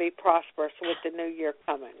everybody can be prosperous with the new year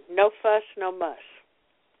coming. No fuss, no muss.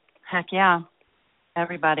 Heck yeah.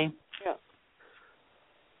 Everybody. Yeah.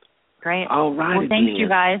 Great. All right. Well, thank you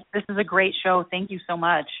guys. This is a great show. Thank you so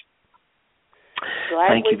much.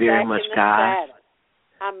 Thank you very much, guys.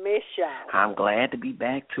 I miss y'all. I'm glad to be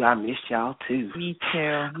back, too. I missed y'all, too. Me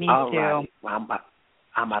too. Me All too. right. Well,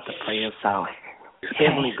 I'm about to pray us out.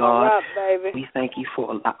 Heavenly God, up, baby.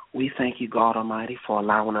 we thank you, God Almighty, for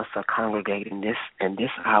allowing us to congregate in this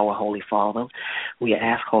hour, Holy Father. We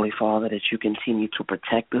ask, Holy Father, that you continue to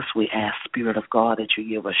protect us. We ask, Spirit of God, that you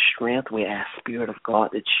give us strength. We ask, Spirit of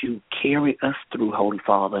God, that you carry us through, Holy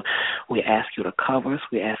Father. We ask you to cover us.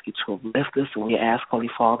 We ask you to lift us. And we ask,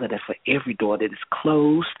 Holy Father, that for every door that is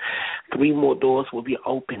closed, 3 more doors will be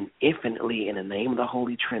opened infinitely in the name of the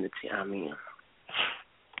Holy Trinity. Amen.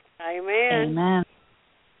 Amen. Amen.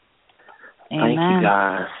 Thank you,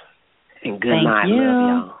 guys. And good night. You. Love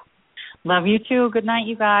y'all. Love you, too. Good night,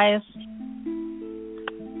 you guys.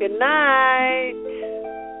 Good night.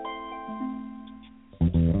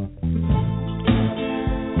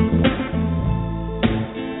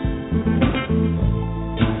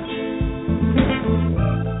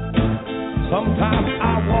 Sometimes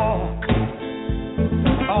I walk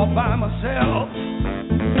all by myself.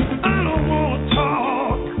 I don't want to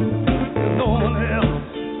talk to no one else.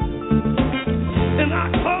 And I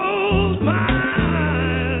close my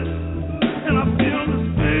eyes and I feel the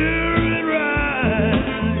Spirit rise,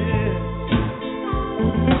 yeah.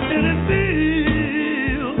 And it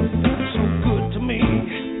feels so good to me.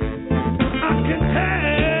 I can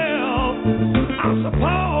tell I'm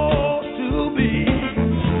supposed to be.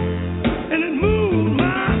 And it moves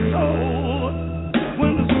my soul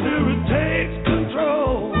when the Spirit takes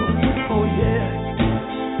control. Oh yeah.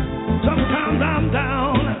 Sometimes I'm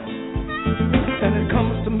down and it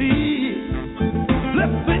comes to me,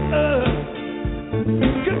 lift me up,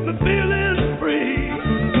 get me feeling free,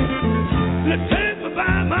 and it takes me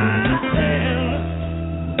by my hand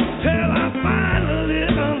till I finally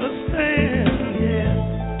understand, yeah.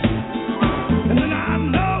 And then I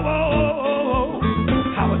know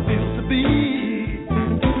how it feels to be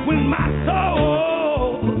when my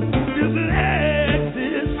soul is in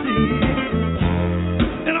ecstasy,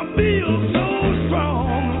 and I feel so strong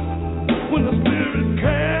when the Spirit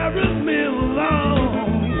carries me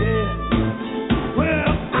along, yeah.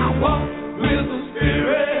 Well, I walk with the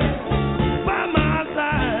Spirit by my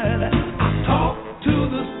side. I talk to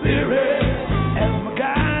the Spirit as my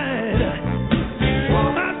guide.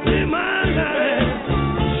 I see my light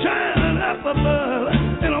shine up above,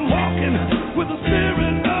 and I'm walking with the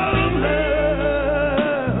Spirit of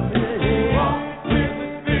love. Yeah. Walk with the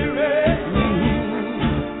Spirit.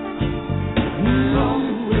 Walk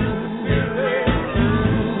with the Spirit.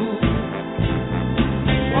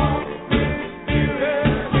 Walk with the Spirit.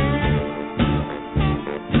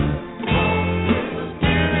 Walk with the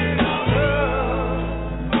Spirit of love.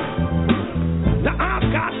 Now I've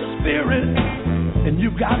got the Spirit, and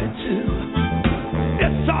you've got it too.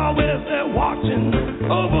 It's always there watching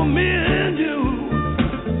over me and you.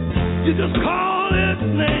 You just call its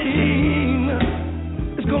name.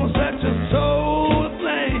 It's gonna set your soul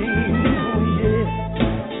aflame. Oh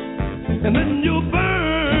yeah. And then you'll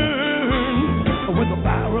burn with the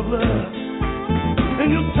fire of love.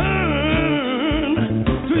 And you'll turn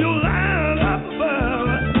to your light up above.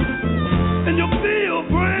 And you'll feel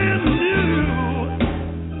brand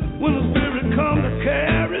new when the Spirit comes to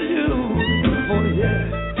carry you. Oh yeah.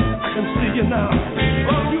 I can see you now.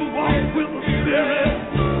 Oh, you walk with the Spirit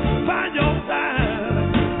by your side.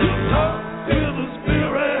 You talk with the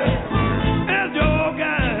Spirit as your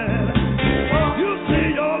guide. You see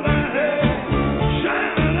your light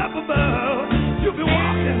shine up above. You'll be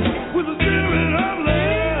walking with the Spirit of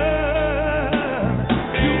love.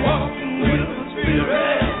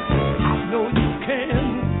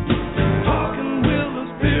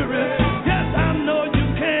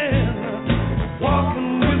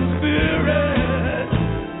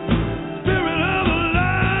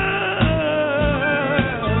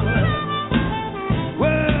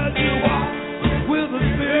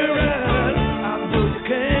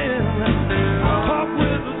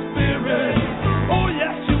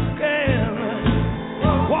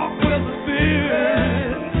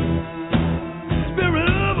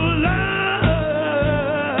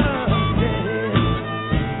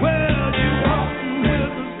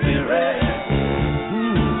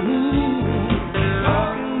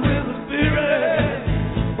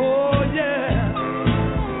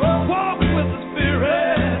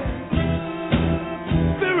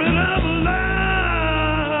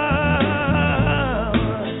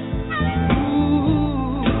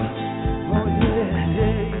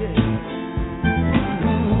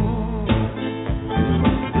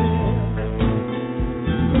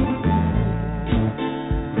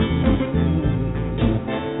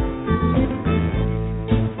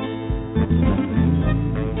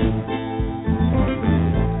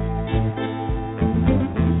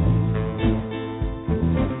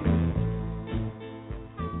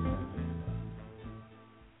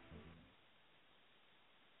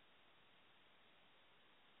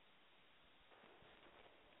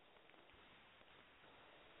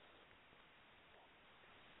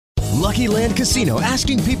 Lucky Land Casino,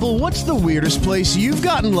 asking people, what's the weirdest place you've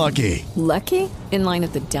gotten lucky? Lucky? In line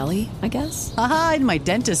at the deli, I guess? Aha, in my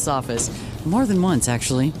dentist's office. More than once,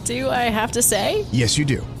 actually. Do I have to say? Yes, you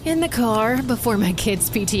do. In the car before my kids'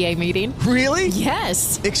 PTA meeting. Really?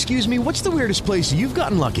 Yes. Excuse me, what's the weirdest place you've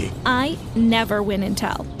gotten lucky? I never win and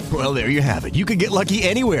tell. Well, there you have it. You can get lucky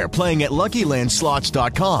anywhere, playing at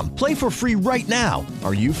LuckyLandSlots.com. Play for free right now.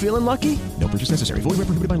 Are you feeling lucky? No purchase necessary. Void where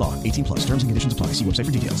prohibited by law. 18 plus. Terms and conditions apply. See website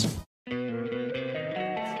for details.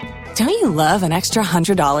 Don't you love an extra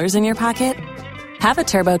 $100 in your pocket? Have a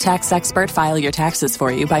TurboTax expert file your taxes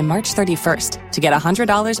for you by March 31st to get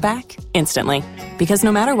 $100 back instantly. Because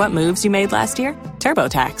no matter what moves you made last year,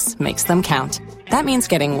 TurboTax makes them count. That means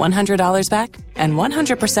getting $100 back and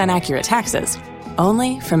 100% accurate taxes,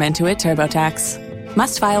 only from Intuit TurboTax.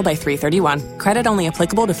 Must file by 3/31. Credit only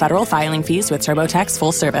applicable to federal filing fees with TurboTax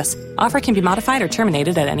full service. Offer can be modified or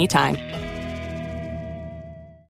terminated at any time.